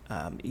her.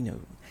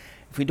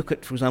 If we look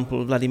at, for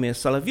example, Vladimir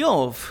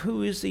Solovyov,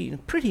 who is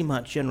pretty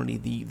much generally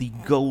the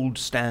gold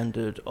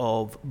standard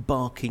of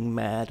barking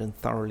mad and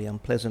thoroughly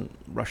unpleasant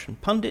Russian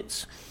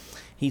pundits,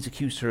 he's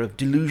accused her of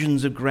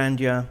delusions of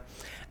grandeur,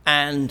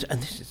 and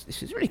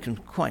this is really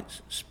quite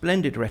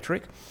splendid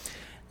rhetoric.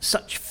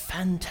 Such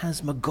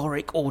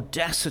phantasmagoric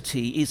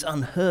audacity is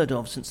unheard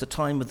of since the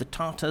time of the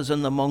Tatars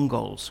and the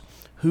Mongols.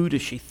 Who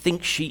does she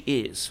think she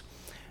is?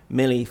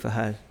 Merely for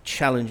her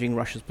challenging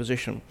Russia's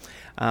position.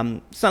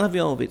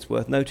 Solovyov, it's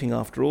worth noting,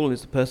 after all,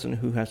 is the person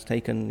who has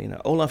taken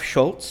Olaf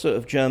Scholz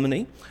of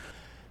Germany,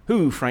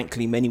 who,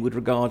 frankly, many would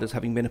regard as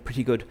having been a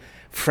pretty good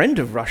friend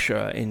of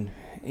Russia in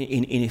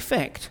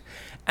effect,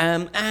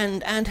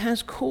 and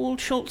has called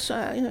Scholz,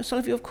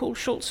 Solovyov called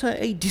Scholz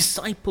a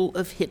disciple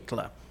of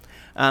Hitler.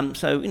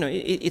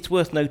 It's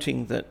worth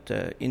noting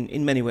that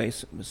in many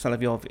ways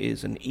Solovyov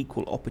is an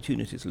equal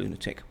opportunities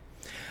lunatic.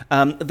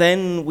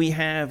 Then we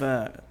have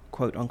a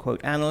quote-unquote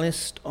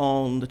analyst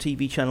on the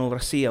TV channel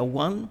Rossiya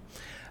 1,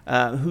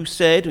 who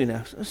said,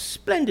 a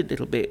splendid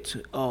little bit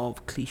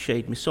of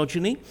cliched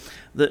misogyny,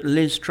 that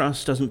Liz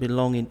Truss doesn't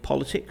belong in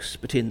politics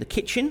but in the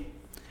kitchen.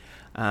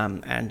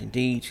 And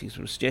indeed, he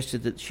sort of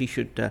suggested that she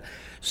should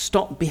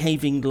stop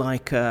behaving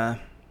like, I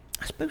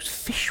suppose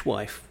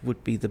fishwife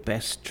would be the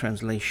best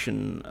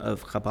translation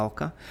of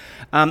Khabalka.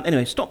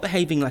 Stop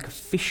behaving like a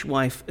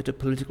fishwife at a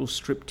political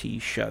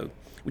striptease show,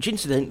 which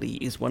incidentally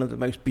is one of the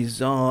most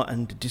bizarre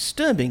and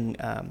disturbing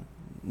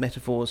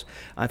metaphors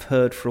I've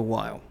heard for a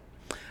while.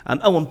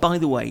 And by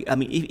the way,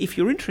 if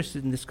you're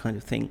interested in this kind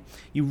of thing,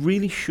 you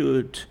really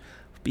should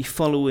be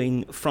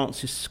following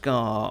Francis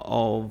Scarr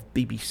of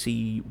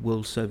BBC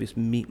World Service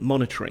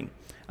Monitoring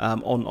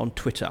on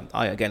Twitter.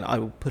 I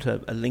will put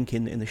a link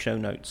in the show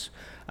notes,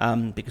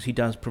 because he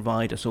does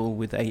provide us all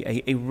with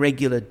a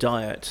regular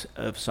diet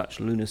of such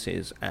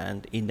lunacies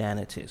and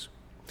inanities.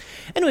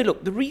 Anyway,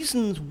 look, the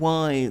reasons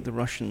why the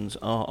Russians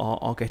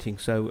are getting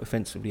so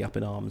offensively up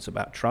in arms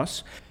about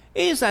Truss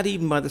is that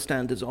even by the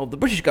standards of the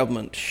British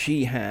government,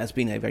 she has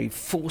been a very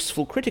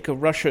forceful critic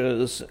of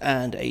Russia's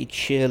and a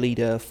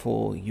cheerleader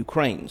for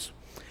Ukraine's.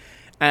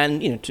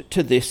 And,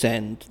 to this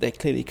end, they're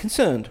clearly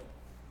concerned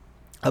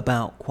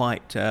about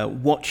quite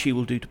what she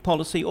will do to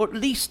policy, or at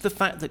least the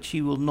fact that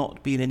she will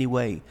not be in any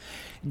way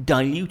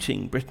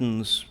diluting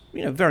Britain's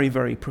very,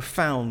 very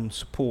profound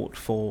support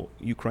for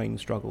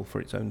Ukraine's struggle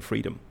for its own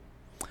freedom.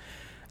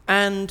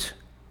 And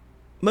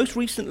most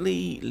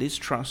recently, Liz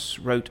Truss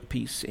wrote a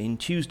piece in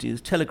Tuesday's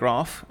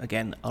Telegraph,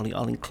 again,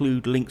 I'll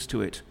include links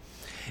to it,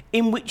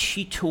 in which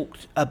she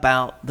talked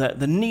about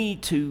the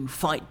need to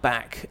fight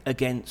back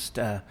against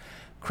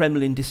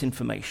Kremlin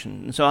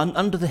disinformation. And so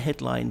under the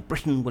headline,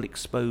 Britain will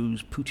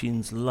expose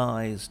Putin's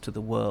lies to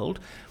the world.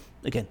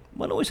 Again,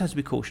 one always has to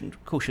be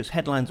cautious.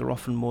 Headlines are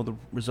often more the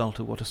result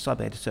of what a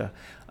sub-editor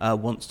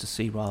wants to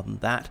see rather than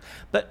that.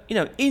 But,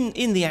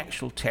 in the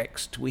actual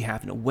text, we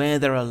have, where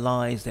there are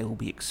lies, they will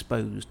be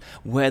exposed.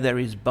 Where there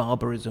is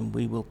barbarism,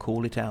 we will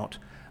call it out.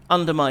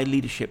 Under my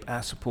leadership,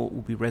 our support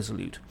will be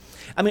resolute.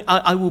 I mean,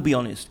 I will be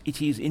honest,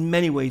 it is in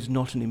many ways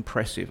not an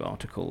impressive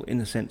article in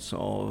the sense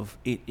of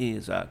it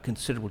is a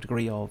considerable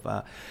degree of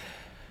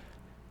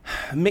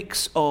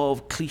mix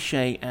of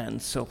cliche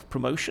and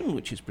self-promotion,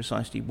 which is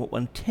precisely what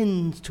one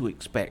tends to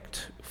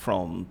expect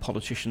from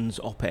politicians'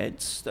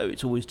 op-eds, though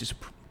it's always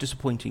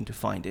disappointing to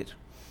find it.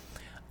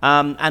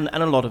 And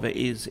a lot of it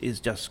is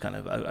just kind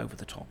of over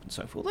the top and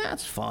so forth.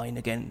 That's fine.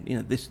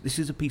 Again, this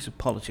is a piece of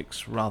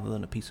politics rather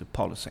than a piece of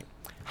policy.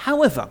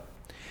 However,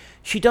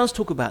 she does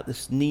talk about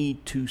this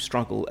need to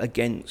struggle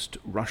against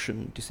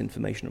Russian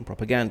disinformation and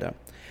propaganda,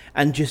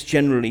 and just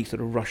generally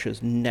sort of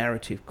Russia's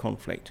narrative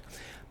conflict.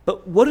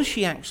 But what does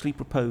she actually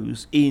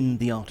propose in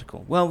the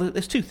article? Well,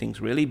 there's two things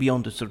really,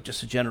 beyond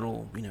just a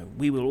general,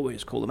 we will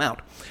always call them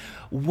out.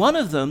 One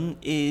of them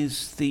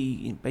is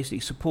the basically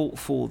support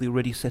for the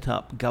already set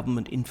up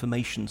government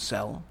information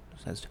cell,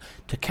 says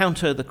to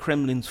counter the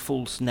Kremlin's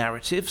false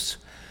narratives.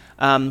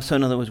 So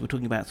in other words, we're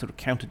talking about sort of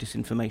counter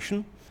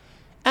disinformation.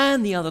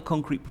 And the other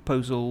concrete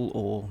proposal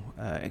or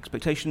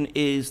expectation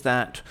is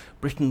that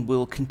Britain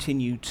will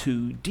continue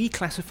to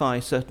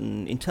declassify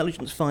certain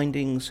intelligence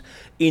findings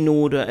in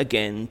order,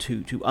 again,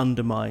 to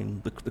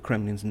undermine the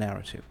Kremlin's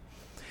narrative.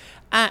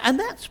 And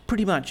that's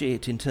pretty much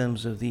it in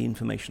terms of the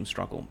information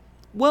struggle.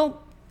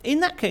 Well, in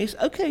that case,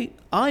 okay,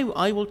 I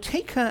will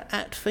take her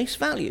at face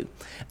value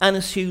and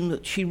assume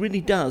that she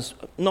really does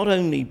not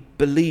only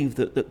believe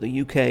that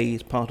the UK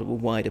is part of a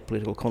wider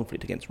political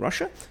conflict against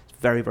Russia.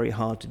 Very, very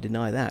hard to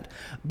deny that.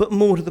 But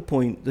more to the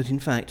point that, in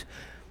fact,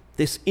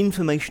 this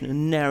information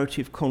and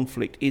narrative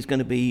conflict is going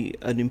to be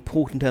an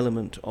important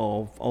element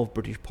of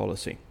British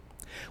policy.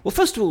 Well,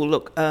 first of all,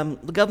 look,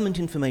 the government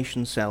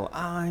information cell,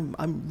 I'm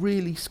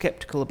really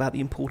sceptical about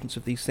the importance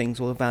of these things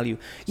or the value.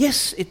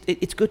 Yes,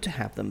 it's good to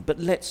have them, but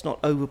let's not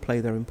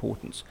overplay their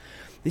importance.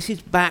 This is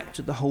back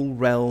to the whole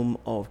realm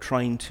of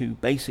trying to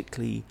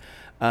basically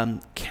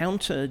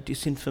counter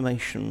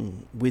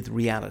disinformation with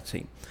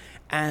reality.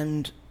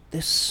 And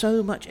there's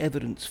so much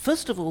evidence,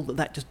 first of all,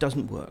 that just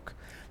doesn't work.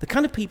 The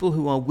kind of people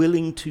who are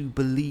willing to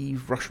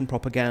believe Russian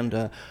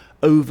propaganda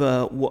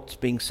over what's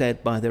being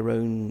said by their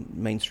own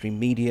mainstream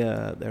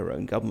media, their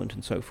own government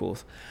and so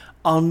forth,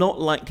 are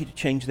not likely to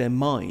change their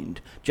mind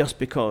just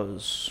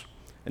because,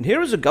 and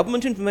here is a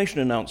government information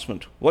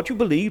announcement, what you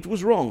believed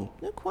was wrong.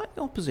 No, quite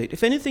the opposite.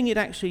 If anything, it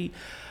actually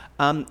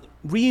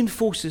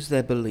reinforces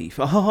their belief.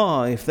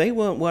 If they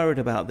weren't worried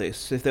about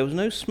this, if there was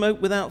no smoke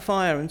without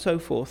fire and so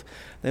forth,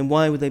 then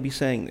why would they be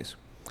saying this?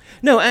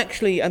 No,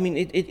 actually, I mean,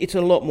 it's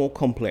a lot more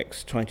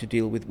complex trying to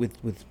deal with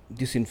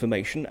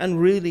disinformation,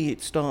 and really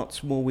it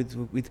starts more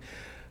with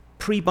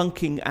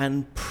pre-bunking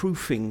and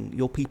proofing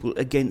your people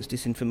against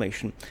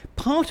disinformation,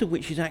 part of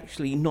which is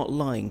actually not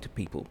lying to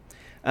people.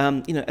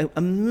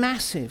 A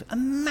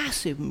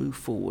massive move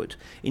forward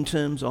in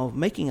terms of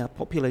making our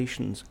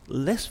populations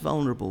less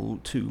vulnerable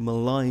to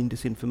malign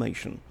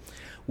disinformation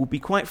would be,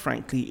 quite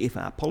frankly, if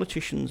our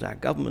politicians, our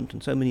government,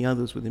 and so many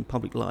others within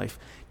public life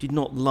did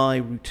not lie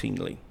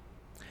routinely.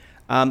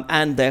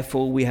 And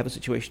therefore, we have a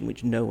situation in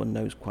which no one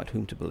knows quite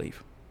whom to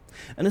believe.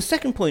 And a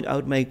second point I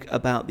would make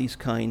about these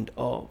kind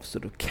of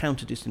sort of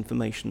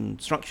counter-disinformation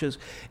structures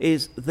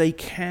is they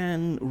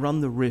can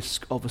run the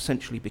risk of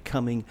essentially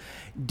becoming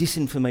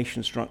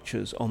disinformation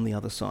structures on the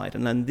other side.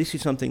 And then this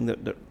is something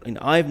that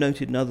I've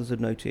noted and others have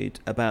noted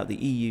about the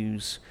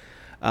EU's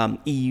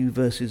EU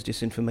versus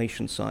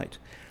disinformation site.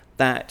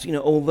 That,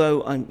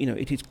 although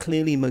it is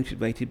clearly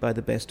motivated by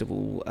the best of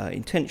all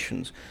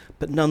intentions,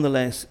 but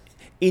nonetheless,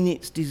 in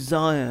its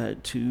desire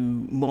to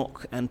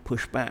mock and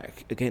push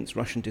back against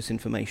Russian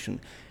disinformation,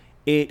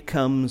 it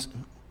comes,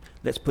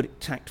 let's put it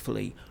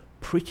tactfully,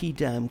 pretty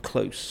damn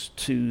close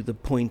to the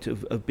point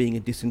of being a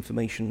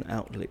disinformation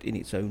outlet in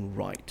its own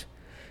right.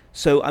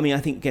 So, I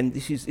think, again,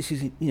 this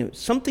is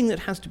something that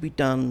has to be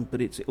done, but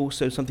it's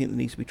also something that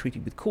needs to be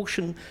treated with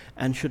caution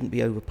and shouldn't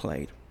be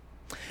overplayed.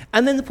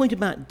 And then the point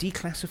about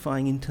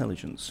declassifying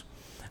intelligence.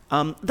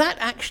 That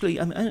actually,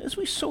 as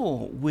we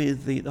saw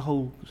with the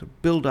whole sort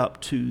of build-up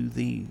to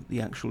the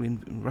actual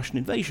Russian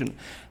invasion,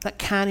 that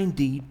can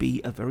indeed be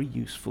a very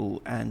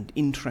useful and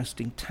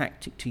interesting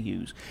tactic to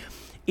use.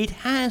 It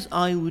has,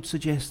 I would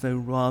suggest, though,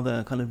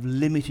 rather kind of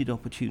limited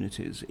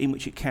opportunities in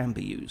which it can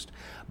be used,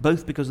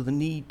 both because of the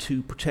need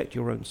to protect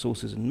your own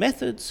sources and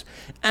methods,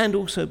 and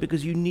also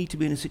because you need to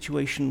be in a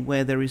situation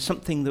where there is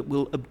something that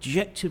will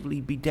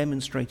objectively be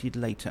demonstrated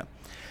later.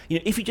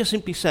 If you just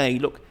simply say,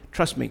 look,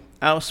 trust me,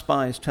 our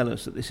spies tell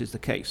us that this is the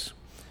case.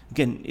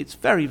 Again, it's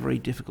very, very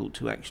difficult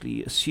to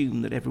actually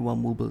assume that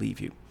everyone will believe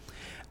you.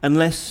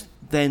 Unless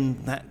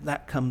then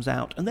that comes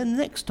out, and then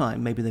next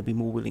time maybe they'll be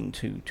more willing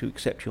to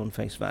accept you on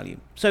face value.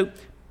 So,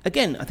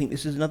 again, I think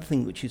this is another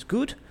thing which is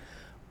good,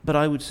 but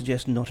I would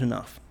suggest not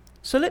enough.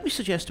 So let me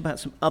suggest about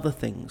some other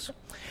things.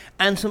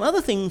 And some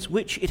other things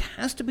which, it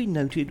has to be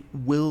noted,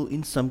 will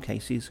in some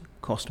cases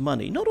cost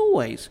money. Not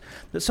always,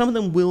 but some of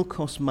them will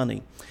cost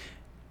money.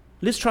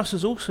 Liz Truss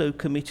has also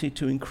committed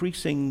to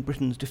increasing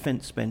Britain's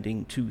defence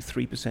spending to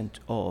 3%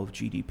 of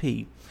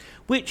GDP,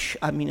 which,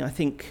 I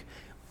think,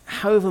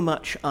 however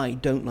much I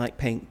don't like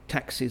paying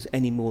taxes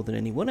any more than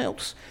anyone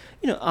else,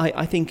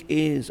 I think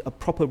is a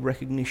proper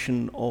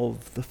recognition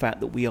of the fact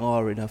that we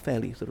are in a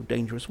fairly sort of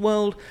dangerous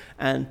world,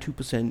 and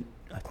 2%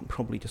 I think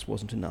probably just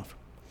wasn't enough.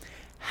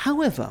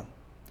 However,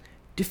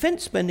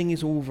 defence spending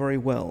is all very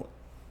well,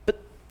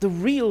 but the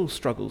real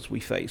struggles we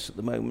face at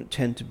the moment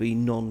tend to be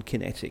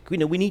non-kinetic. We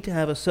need to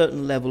have a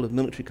certain level of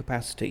military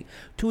capacity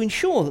to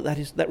ensure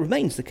that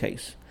remains the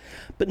case.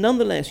 But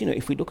nonetheless,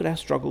 if we look at our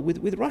struggle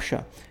with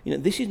Russia,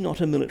 this is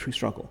not a military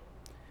struggle,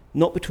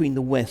 not between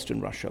the West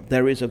and Russia.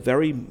 There is a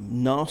very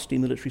nasty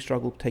military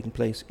struggle taking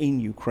place in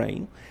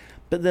Ukraine,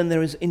 but then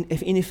there is, in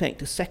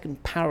effect, a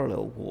second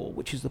parallel war,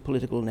 which is the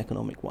political and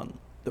economic one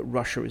that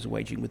Russia is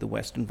waging with the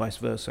West and vice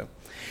versa.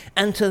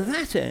 And to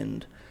that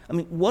end,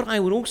 what I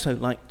would also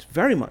like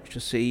very much to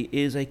see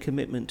is a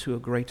commitment to a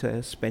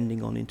greater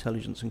spending on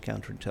intelligence and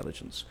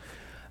counterintelligence.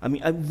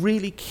 I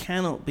really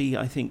cannot be,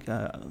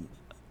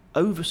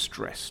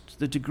 overstressed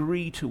the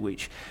degree to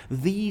which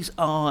these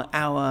are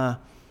our,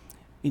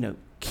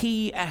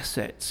 key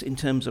assets in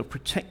terms of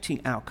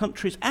protecting our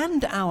countries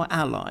and our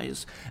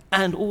allies,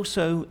 and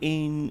also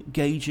in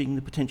gauging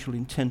the potential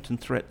intent and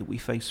threat that we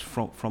face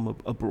from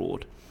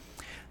abroad.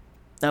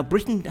 Now,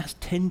 Britain has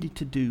tended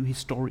to do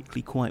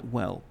historically quite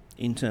well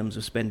in terms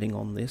of spending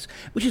on this,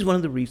 which is one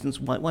of the reasons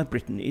why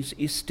Britain is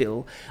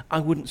still, I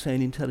wouldn't say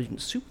an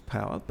intelligence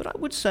superpower, but I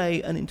would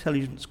say an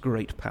intelligence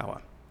great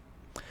power.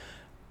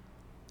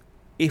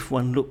 If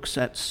one looks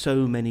at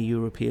so many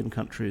European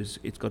countries,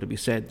 it's got to be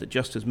said that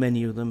just as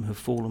many of them have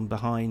fallen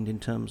behind in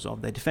terms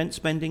of their defence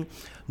spending,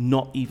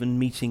 not even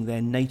meeting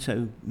their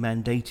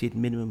NATO-mandated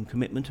minimum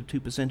commitment of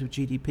 2% of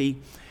GDP,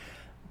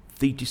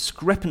 the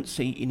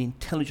discrepancy in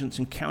intelligence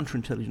and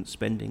counterintelligence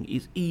spending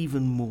is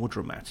even more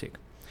dramatic.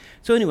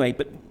 So anyway,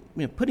 but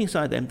putting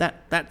aside them,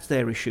 that's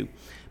their issue.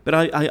 But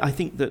I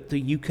think that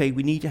the UK,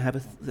 we need to have a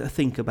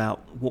think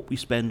about what we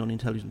spend on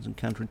intelligence and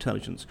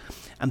counterintelligence,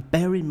 and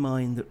bear in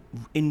mind that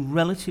in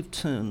relative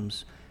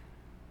terms,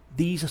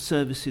 these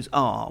services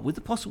are,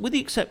 with the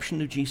exception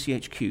of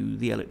GCHQ,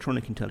 the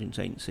Electronic Intelligence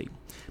Agency,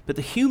 but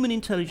the human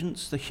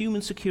intelligence, the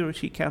human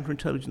security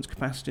counterintelligence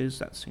capacities,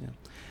 that's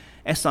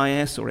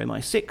SIS or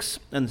MI6,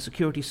 and the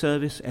security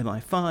service,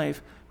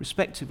 MI5,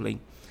 respectively,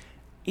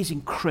 is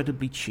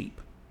incredibly cheap.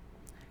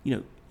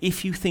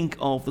 If you think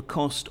of the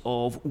cost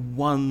of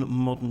one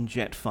modern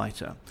jet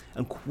fighter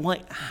and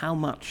quite how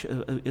much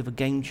of a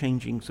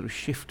game-changing sort of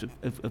shift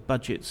of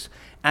budgets,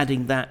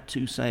 adding that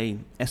to, say,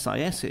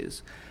 SIS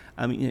is,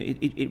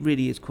 it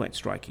really is quite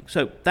striking.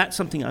 So that's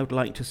something I would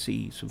like to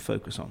see some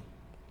focus on.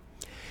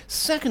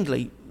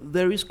 Secondly,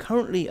 there is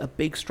currently a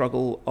big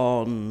struggle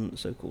on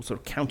so-called sort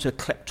of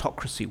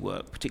counter-kleptocracy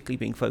work, particularly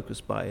being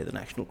focused by the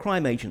National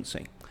Crime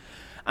Agency.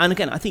 And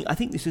again, I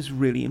think this is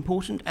really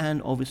important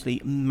and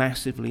obviously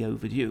massively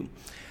overdue.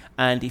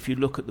 And if you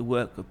look at the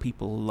work of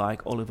people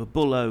like Oliver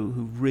Bullough,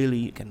 who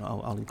really, again,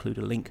 I'll include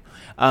a link,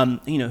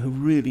 who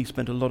really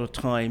spent a lot of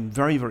time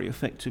very, very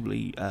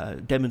effectively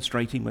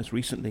demonstrating, most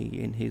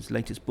recently in his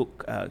latest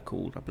book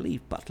called, I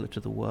believe, Butler to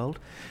the World.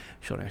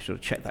 I should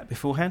have checked that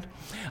beforehand.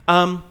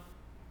 But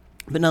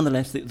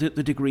nonetheless, the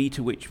degree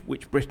to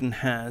which Britain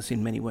has,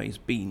 in many ways,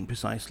 been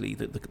precisely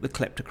the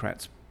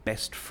kleptocrat's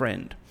best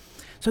friend.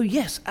 So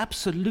yes,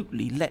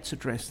 absolutely, let's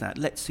address that.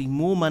 Let's see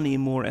more money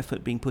and more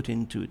effort being put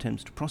into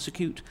attempts to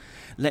prosecute.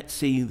 Let's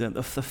see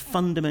the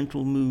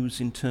fundamental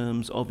moves in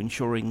terms of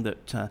ensuring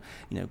that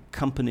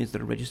companies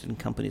that are registered in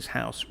Companies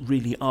House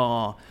really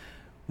are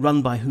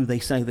run by who they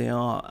say they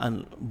are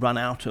and run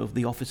out of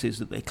the offices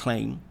that they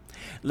claim.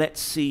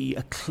 Let's see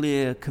a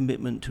clear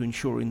commitment to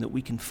ensuring that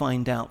we can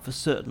find out for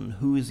certain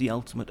who is the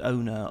ultimate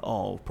owner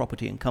of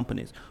property and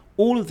companies.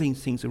 All of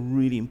these things are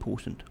really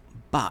important.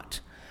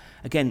 But,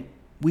 again,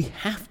 we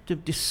have to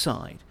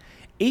decide,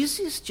 is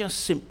this just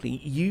simply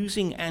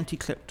using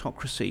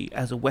anti-kleptocracy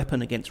as a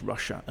weapon against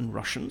Russia and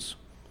Russians?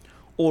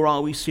 Or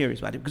are we serious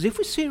about it? Because if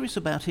we're serious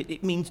about it,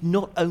 it means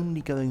not only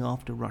going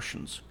after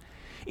Russians.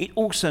 It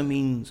also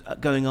means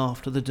going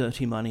after the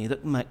dirty money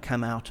that might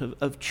come out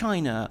of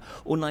China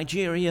or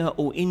Nigeria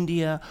or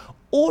India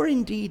or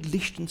indeed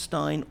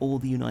Liechtenstein or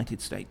the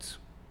United States.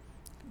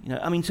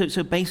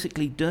 So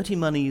basically dirty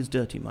money is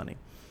dirty money.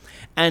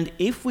 And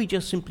if we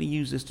just simply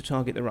use this to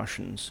target the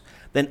Russians,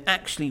 then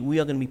actually we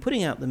are going to be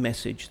putting out the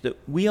message that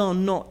we are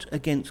not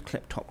against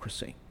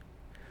kleptocracy.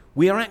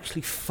 We are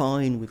actually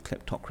fine with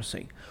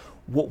kleptocracy.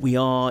 What we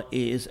are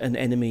is an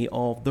enemy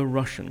of the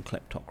Russian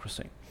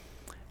kleptocracy.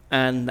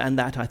 And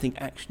that, I think,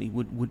 actually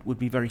would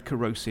be very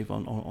corrosive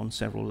on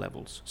several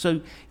levels.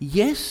 So,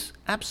 yes,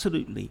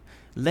 absolutely,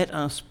 let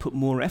us put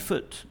more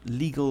effort,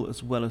 legal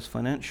as well as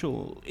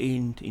financial,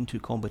 into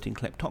combating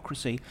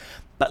kleptocracy,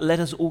 but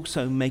let us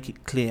also make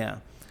it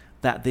clear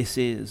that this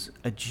is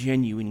a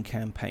genuine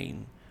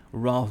campaign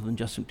rather than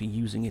just simply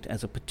using it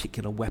as a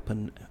particular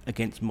weapon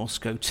against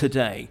Moscow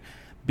today,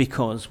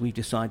 because we've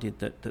decided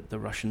that the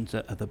Russians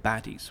are the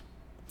baddies.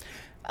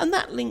 And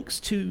that links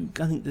to,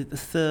 I think, the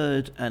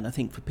third, and I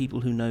think for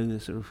people who know the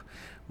sort of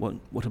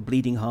what a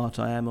bleeding heart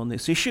I am on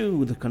this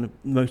issue, the kind of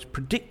most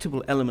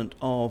predictable element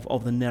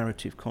of the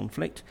narrative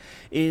conflict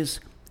is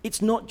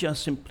it's not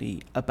just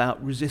simply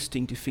about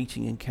resisting,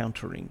 defeating, and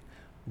countering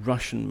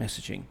Russian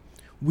messaging.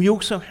 We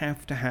also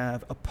have to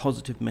have a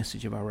positive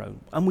message of our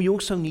own, and we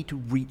also need to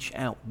reach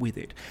out with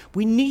it.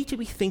 We need to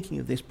be thinking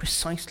of this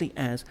precisely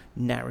as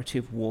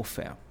narrative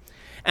warfare.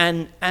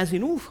 And as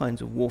in all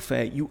kinds of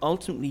warfare, you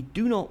ultimately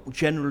do not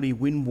generally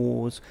win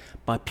wars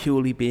by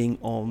purely being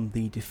on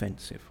the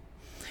defensive.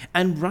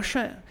 And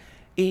Russia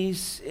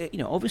is,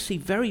 obviously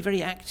very,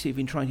 very active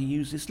in trying to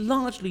use this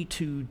largely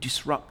to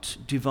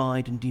disrupt,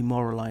 divide, and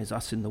demoralize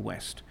us in the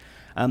West.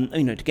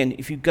 Again,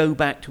 if you go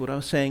back to what I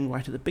was saying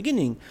right at the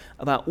beginning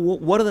about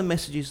what are the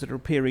messages that are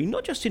appearing,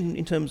 not just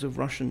in terms of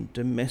Russian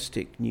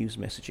domestic news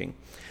messaging,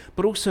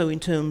 but also in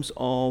terms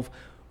of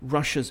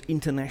Russia's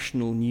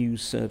international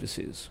news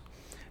services.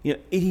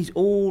 It is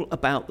all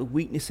about the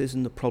weaknesses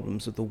and the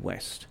problems of the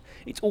West.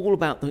 It's all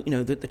about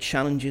the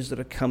challenges that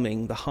are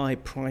coming, the high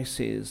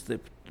prices, the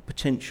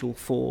potential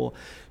for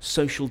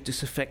social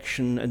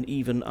disaffection and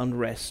even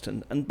unrest,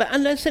 and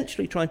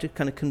essentially trying to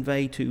kind of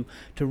convey to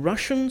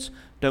Russians,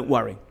 don't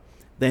worry,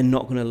 they're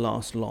not going to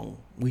last long.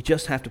 We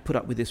just have to put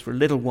up with this for a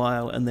little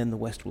while, and then the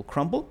West will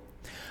crumble.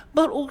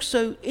 But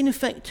also, in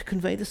effect, to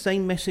convey the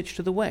same message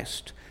to the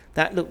West.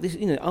 That, look, this,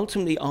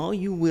 ultimately, are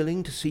you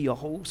willing to see your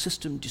whole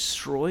system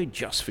destroyed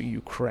just for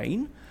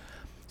Ukraine?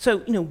 So,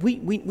 we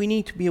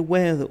need to be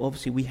aware that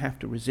obviously we have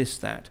to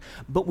resist that,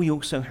 but we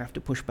also have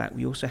to push back.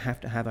 We also have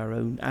to have our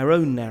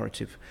own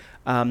narrative,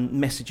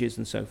 messages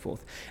and so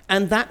forth.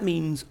 And that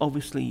means,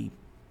 obviously,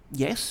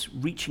 yes,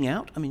 reaching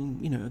out. I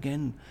mean,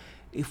 again,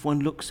 if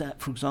one looks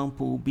at, for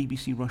example,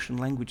 BBC Russian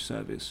Language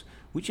Service,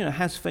 which,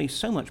 has faced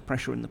so much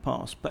pressure in the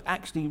past, but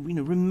actually,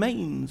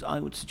 remains, I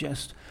would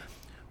suggest,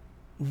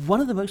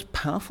 one of the most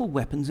powerful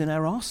weapons in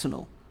our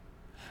arsenal.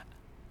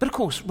 But of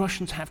course,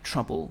 Russians have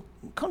trouble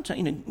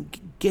getting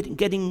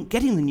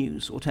the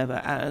news or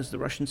whatever as the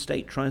Russian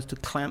state tries to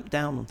clamp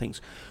down on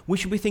things. We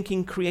should be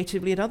thinking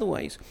creatively in other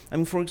ways. I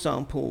mean, for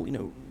example,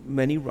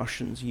 many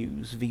Russians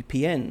use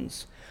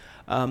VPNs,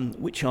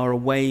 which are a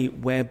way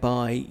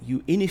whereby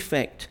you, in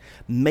effect,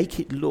 make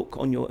it look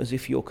as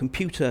if your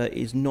computer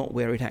is not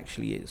where it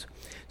actually is.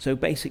 So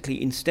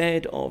basically,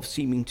 instead of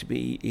seeming to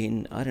be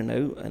in,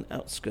 an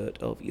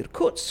outskirt of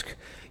Irkutsk,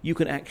 you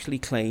can actually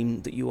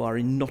claim that you are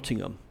in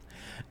Nottingham.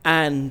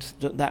 And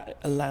that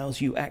allows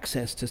you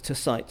access to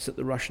sites that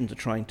the Russians are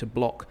trying to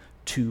block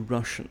to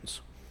Russians.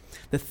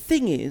 The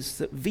thing is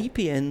that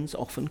VPNs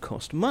often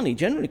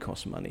generally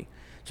cost money.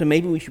 So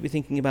maybe we should be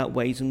thinking about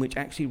ways in which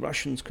actually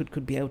Russians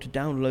could be able to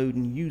download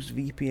and use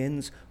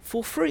VPNs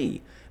for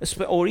free,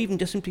 or even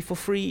just simply for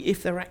free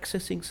if they're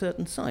accessing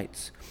certain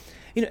sites.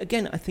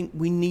 Again, I think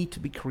we need to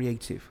be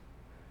creative.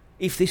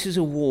 If this is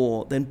a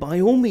war, then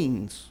by all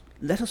means,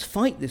 let us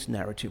fight this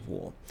narrative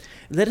war.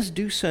 Let us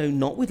do so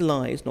not with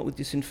lies, not with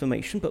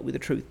disinformation, but with the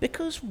truth.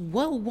 Because,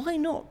 well, why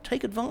not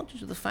take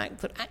advantage of the fact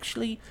that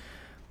actually,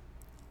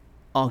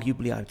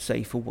 arguably, I would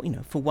say for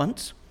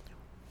once,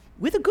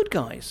 we're the good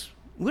guys.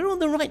 We're on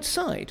the right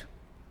side.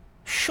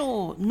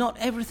 Sure, not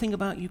everything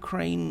about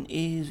Ukraine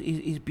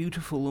is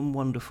beautiful and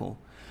wonderful.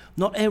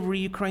 Not every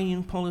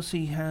Ukrainian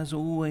policy has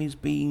always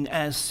been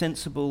as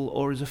sensible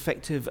or as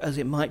effective as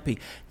it might be.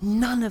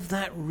 None of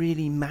that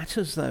really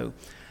matters, though.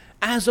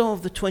 As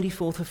of the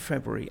 24th of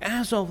February,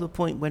 as of the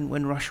point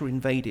when Russia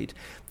invaded,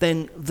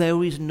 then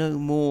there is no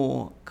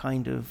more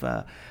kind of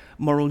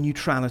moral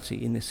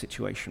neutrality in this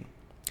situation.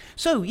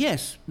 So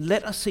yes,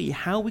 let us see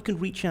how we can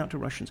reach out to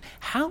Russians,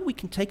 how we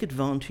can take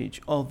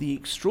advantage of the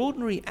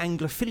extraordinary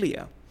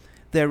Anglophilia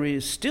there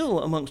is still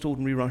amongst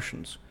ordinary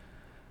Russians.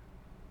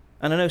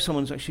 And I know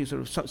someone's actually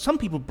some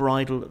people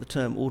bridle at the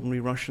term ordinary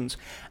Russians.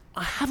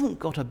 I haven't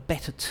got a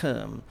better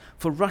term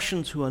for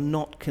Russians who are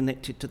not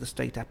connected to the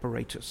state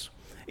apparatus.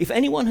 If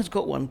anyone has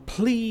got one,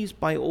 please,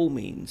 by all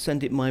means,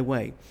 send it my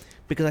way,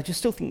 because I just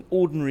still think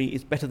ordinary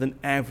is better than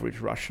average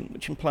Russian,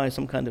 which implies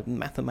some kind of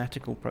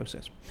mathematical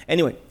process.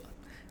 Anyway,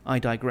 I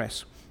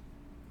digress.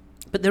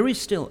 But there is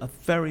still a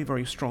very,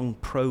 very strong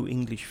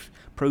pro-English,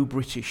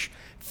 pro-British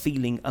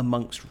feeling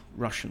amongst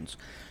Russians.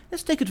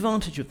 Let's take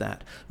advantage of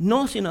that,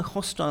 not in a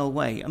hostile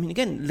way. I mean,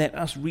 again, let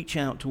us reach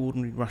out to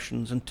ordinary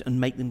Russians and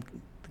make them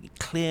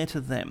clear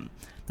to them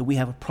that we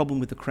have a problem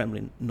with the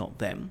Kremlin, not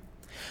them.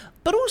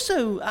 But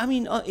also, I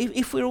mean,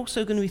 if we're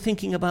also going to be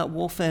thinking about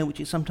warfare, which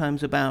is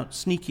sometimes about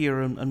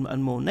sneakier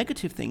and more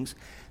negative things,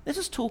 let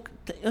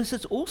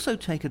us also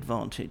take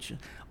advantage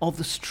of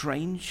the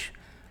strange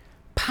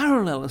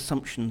parallel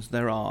assumptions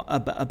there are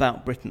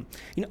about Britain.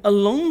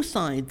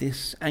 Alongside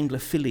this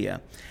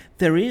Anglophilia,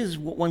 there is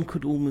what one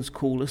could almost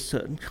call a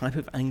certain type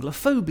of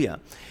Anglophobia,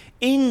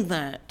 in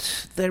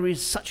that there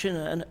is such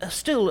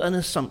still an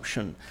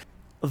assumption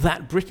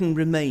that Britain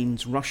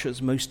remains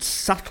Russia's most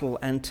subtle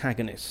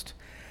antagonist,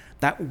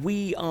 that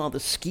we are the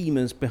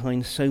schemers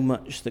behind so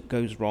much that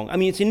goes wrong. I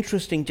mean, it's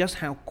interesting just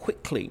how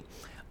quickly,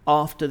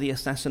 after the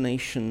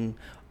assassination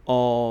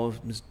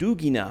of Ms.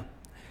 Dugina,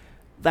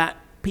 that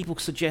people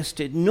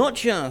suggested not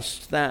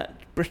just that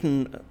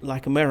Britain,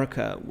 like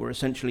America, were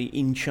essentially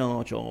in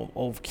charge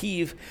of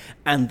Kyiv,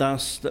 and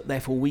thus that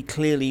therefore we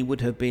clearly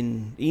would have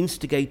been the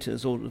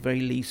instigators, or at the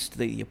very least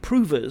the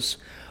approvers,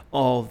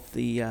 of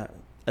the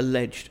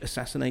alleged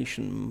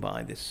assassination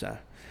by this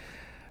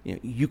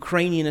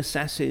Ukrainian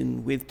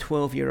assassin with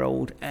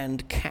 12-year-old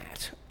and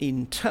cat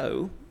in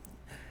tow.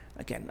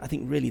 Again, I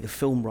think really the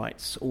film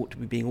rights ought to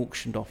be being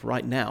auctioned off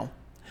right now.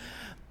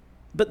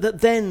 But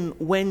that then,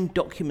 when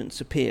documents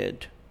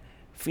appeared,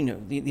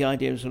 the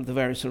idea of sort of the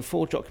various sort of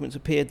forged documents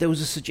appeared, there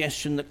was a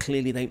suggestion that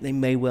clearly they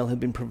may well have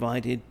been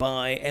provided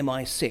by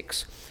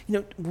MI6.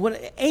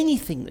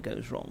 Anything that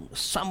goes wrong,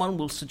 someone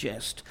will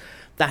suggest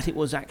that it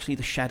was actually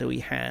the shadowy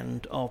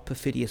hand of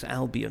perfidious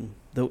Albion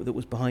that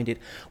was behind it.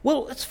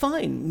 Well, that's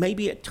fine.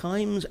 Maybe at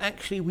times,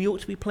 actually, we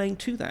ought to be playing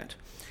to that.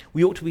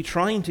 We ought to be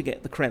trying to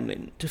get the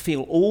Kremlin to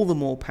feel all the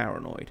more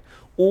paranoid,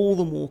 all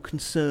the more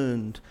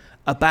concerned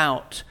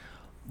about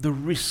the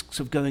risks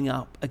of going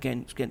up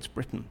against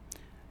Britain.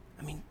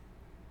 I mean,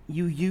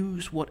 you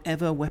use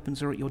whatever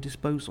weapons are at your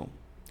disposal.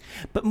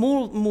 But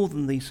more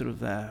than the sort of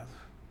the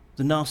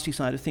nasty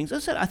side of things,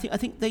 as I said, I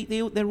think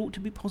there ought to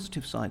be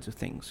positive sides of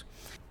things.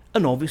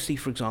 And obviously,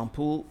 for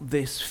example,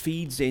 this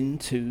feeds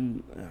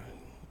into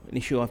an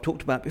issue I've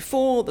talked about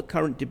before, the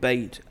current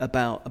debate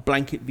about a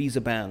blanket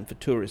visa ban for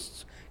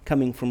tourists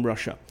coming from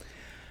Russia.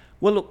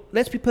 Well, look,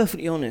 let's be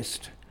perfectly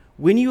honest.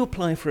 When you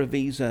apply for a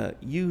visa,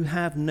 you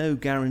have no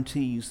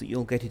guarantees that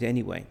you'll get it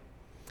anyway.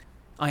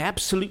 I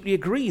absolutely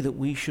agree that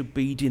we should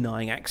be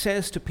denying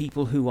access to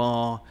people who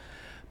are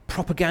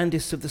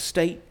propagandists of the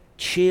state,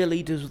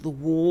 cheerleaders of the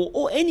war,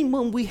 or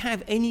anyone we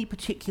have any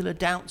particular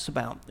doubts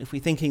about, if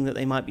we're thinking that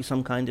they might be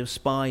some kind of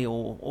spy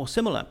or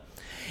similar.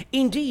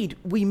 Indeed,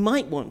 we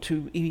might want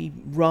to be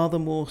rather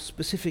more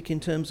specific in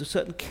terms of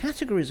certain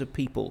categories of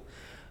people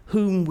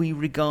whom we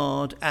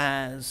regard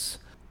as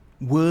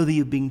worthy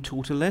of being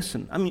taught a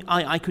lesson. I mean,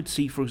 I could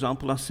see, for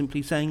example, us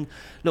simply saying,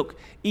 look,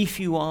 if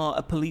you are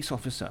a police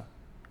officer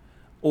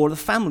or the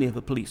family of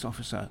a police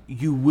officer,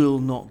 you will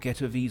not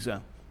get a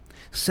visa.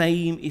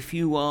 Same if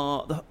you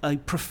are a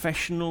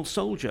professional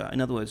soldier, in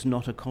other words,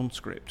 not a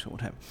conscript or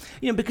whatever.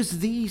 Because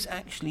these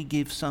actually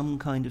give some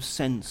kind of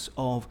sense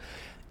of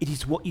it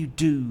is what you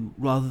do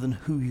rather than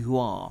who you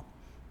are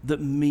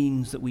that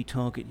means that we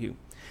target you.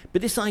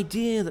 But this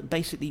idea that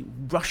basically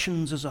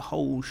Russians as a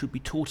whole should be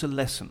taught a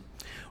lesson,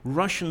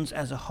 Russians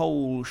as a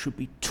whole should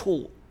be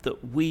taught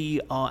that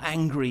we are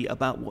angry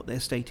about what their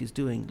state is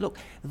doing. Look,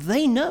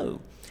 they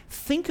know.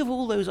 Think of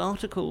all those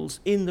articles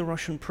in the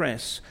Russian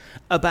press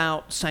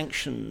about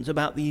sanctions,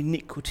 about the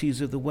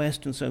iniquities of the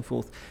West and so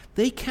forth.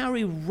 They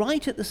carry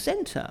right at the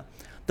center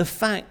the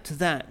fact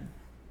that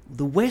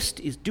the West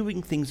is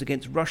doing things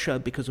against Russia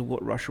because of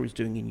what Russia is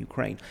doing in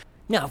Ukraine.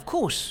 Now, of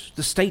course,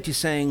 the state is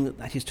saying that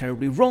that is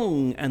terribly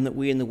wrong and that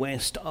we in the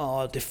West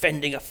are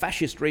defending a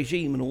fascist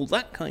regime and all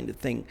that kind of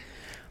thing.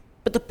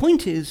 But the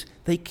point is,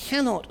 they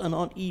cannot and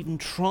aren't even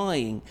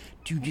trying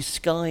to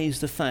disguise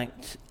the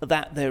fact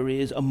that there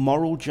is a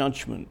moral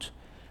judgment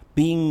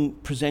being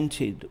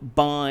presented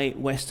by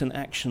Western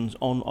actions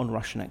on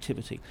Russian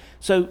activity.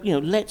 So,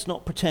 let's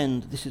not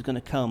pretend this is going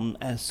to come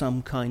as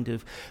some kind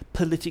of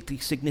politically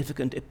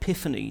significant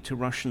epiphany to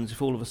Russians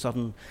if all of a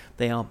sudden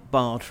they are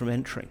barred from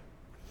entry.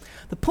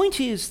 The point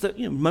is that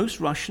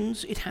most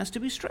Russians, it has to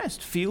be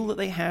stressed, feel that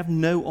they have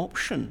no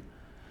option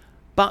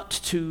but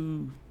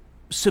to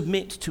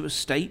submit to a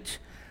state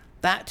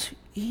that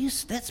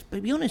is, let's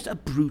be honest, a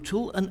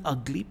brutal and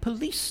ugly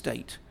police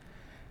state.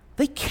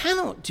 They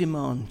cannot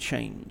demand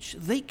change.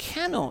 They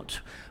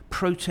cannot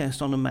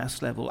protest on a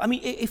mass level. I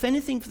mean, if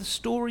anything, the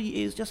story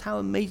is just how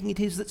amazing it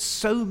is that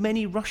so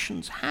many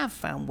Russians have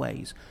found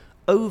ways,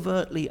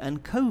 overtly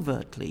and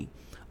covertly,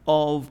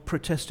 of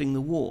protesting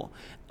the war.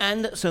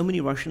 And that so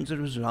many Russians, as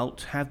a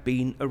result, have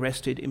been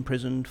arrested,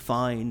 imprisoned,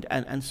 fined,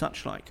 and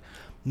such like.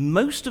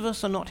 Most of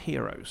us are not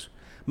heroes.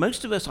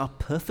 Most of us are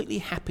perfectly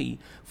happy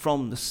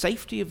from the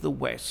safety of the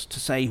West to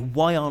say,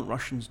 why aren't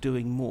Russians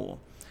doing more?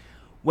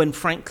 When,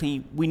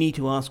 frankly, we need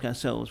to ask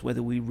ourselves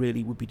whether we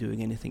really would be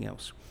doing anything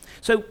else.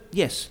 So,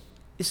 yes,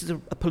 this is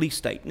a police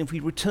state. And if we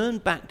return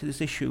back to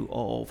this issue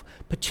of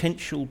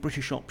potential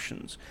British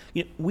options,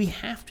 we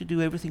have to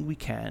do everything we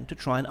can to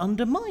try and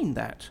undermine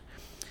that.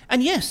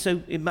 And yes,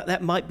 so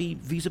that might be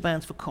visa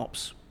bans for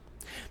cops.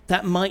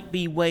 That might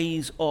be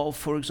ways of,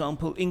 for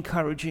example,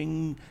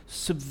 encouraging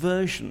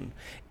subversion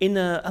in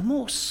a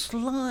more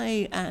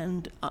sly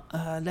and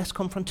less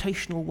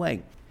confrontational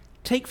way.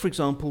 Take, for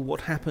example,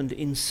 what happened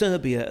in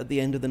Serbia at the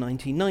end of the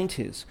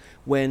 1990s,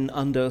 when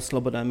under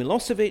Slobodan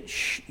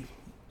Milosevic,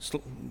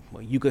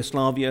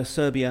 Yugoslavia,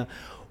 Serbia,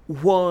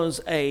 was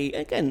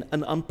an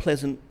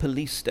unpleasant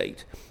police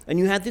state. And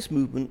you had this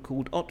movement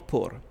called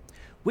Otpor,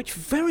 which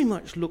very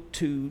much look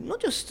to not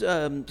just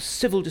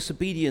civil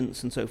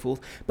disobedience and so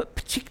forth, but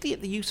particularly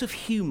at the use of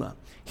humour.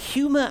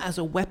 Humour as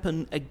a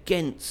weapon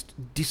against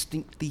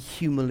distinctly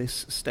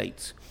humourless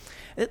states.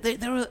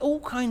 There are all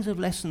kinds of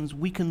lessons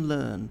we can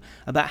learn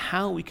about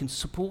how we can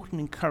support and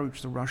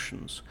encourage the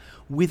Russians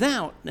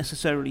without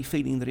necessarily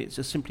feeling that it's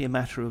just simply a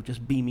matter of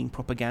just beaming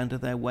propaganda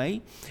their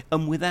way,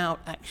 and without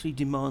actually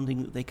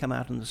demanding that they come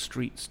out on the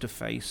streets to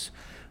face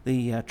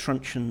the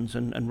truncheons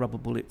and rubber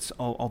bullets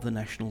of the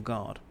National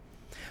Guard.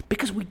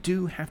 Because we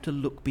do have to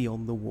look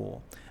beyond the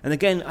war. And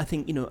again, I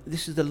think,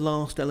 this is the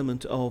last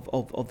element of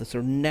the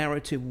sort of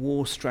narrative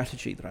war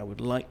strategy that I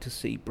would like to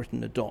see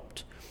Britain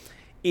adopt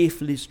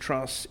if Liz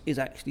Truss is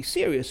actually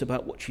serious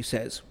about what she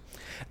says.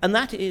 And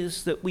that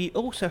is that we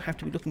also have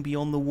to be looking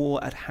beyond the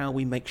war at how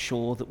we make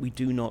sure that we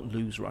do not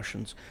lose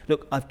Russians.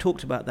 Look, I've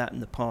talked about that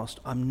in the past.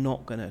 I'm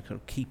not going to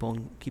keep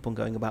on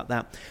going about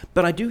that.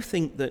 But I do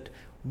think that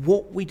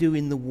what we do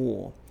in the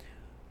war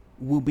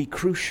will be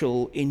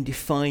crucial in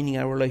defining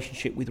our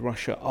relationship with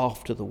Russia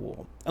after the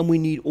war. And we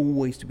need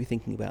always to be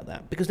thinking about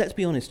that. Because let's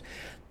be honest,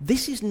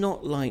 this is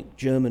not like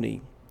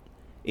Germany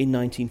in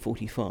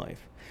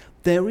 1945.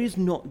 There is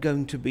not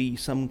going to be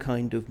some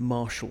kind of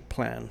Marshall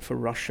Plan for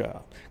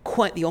Russia.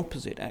 Quite the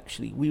opposite,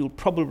 actually. We will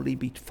probably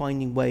be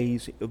finding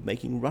ways of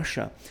making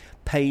Russia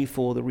pay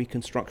for the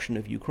reconstruction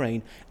of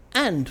Ukraine,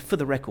 and, for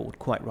the record,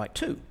 quite right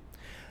too.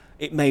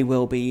 It may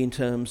well be in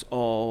terms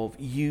of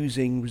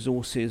using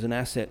resources and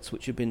assets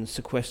which have been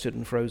sequestered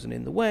and frozen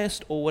in the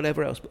West, or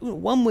whatever else. But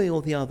one way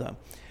or the other,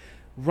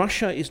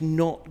 Russia is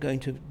not going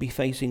to be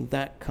facing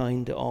that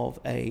kind of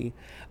a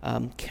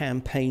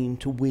campaign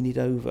to win it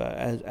over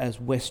as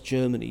West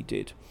Germany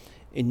did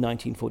in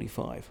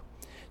 1945.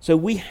 So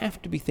we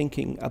have to be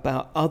thinking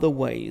about other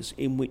ways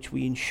in which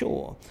we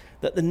ensure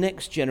that the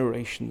next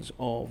generations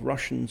of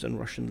Russians and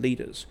Russian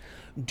leaders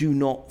do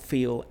not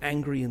feel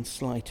angry and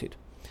slighted.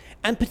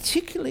 And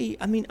particularly,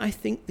 I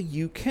think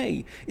the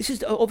UK, this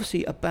is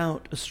obviously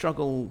about a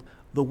struggle,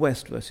 the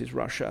West versus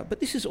Russia, but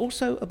this is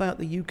also about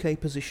the UK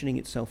positioning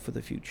itself for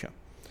the future.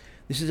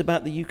 This is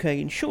about the UK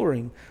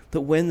ensuring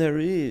that when there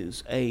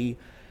is I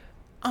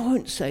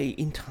won't say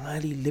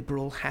entirely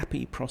liberal,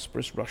 happy,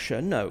 prosperous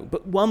Russia, no,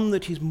 but one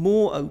that is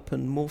more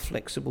open, more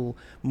flexible,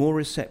 more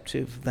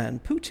receptive than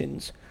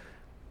Putin's,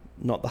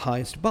 not the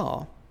highest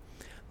bar,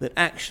 that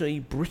actually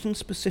Britain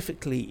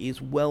specifically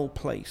is well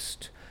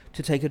placed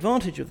to take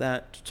advantage of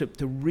that,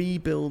 to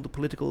rebuild the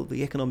political,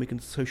 the economic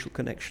and social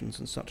connections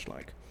and such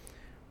like.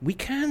 We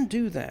can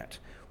do that.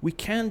 We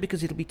can,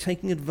 because it'll be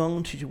taking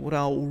advantage of what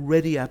are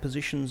already our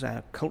positions,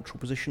 our cultural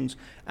positions,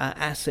 our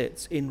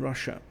assets in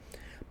Russia.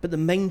 But the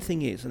main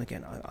thing is, and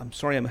again, I'm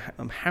sorry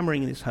I'm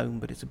hammering this home,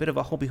 but it's a bit of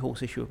a hobby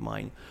horse issue of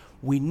mine,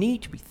 we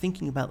need to be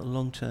thinking about the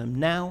long term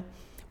now.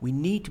 We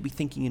need to be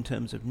thinking in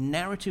terms of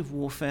narrative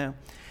warfare,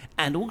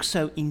 and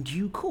also, in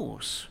due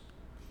course,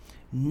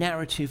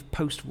 narrative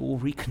post-war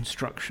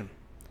reconstruction.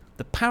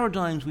 The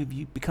paradigms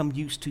we've become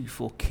used to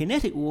for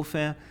kinetic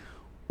warfare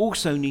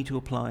also need to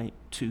apply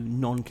to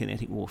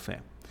non-kinetic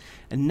warfare.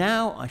 And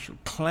now I shall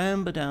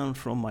clamber down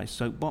from my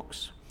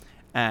soapbox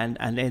and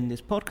end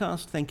this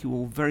podcast. Thank you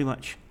all very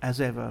much, as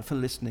ever, for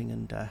listening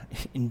and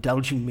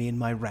indulging me in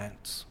my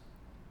rants.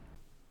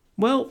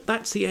 Well,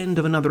 that's the end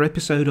of another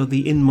episode of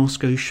the In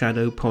Moscow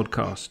Shadow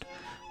podcast.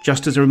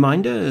 Just as a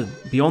reminder,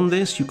 beyond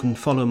this, you can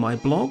follow my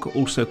blog,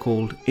 also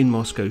called In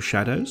Moscow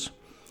Shadows.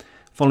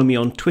 Follow me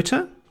on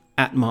Twitter,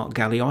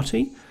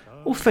 @MarkGaleotti,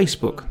 or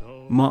Facebook,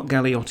 Mark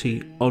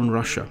Galeotti on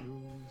Russia.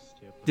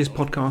 This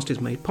podcast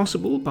is made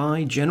possible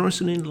by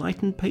generous and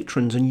enlightened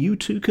patrons, and you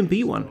too can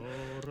be one.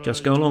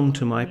 Just go along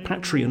to my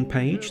Patreon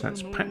page,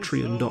 that's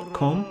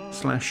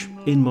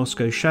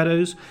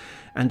patreon.com/InMoscowShadows,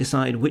 and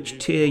decide which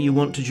tier you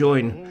want to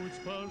join,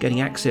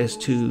 getting access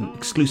to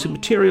exclusive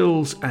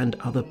materials and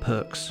other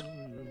perks.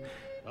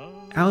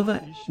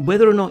 However,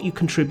 whether or not you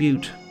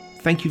contribute,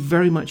 thank you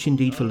very much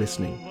indeed for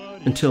listening.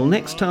 Until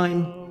next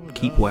time,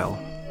 keep well.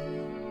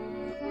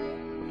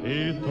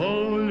 И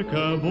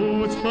только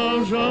будь,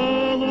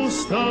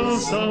 пожалуйста,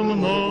 со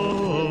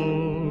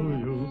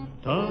мною,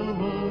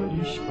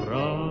 товарищ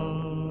прав.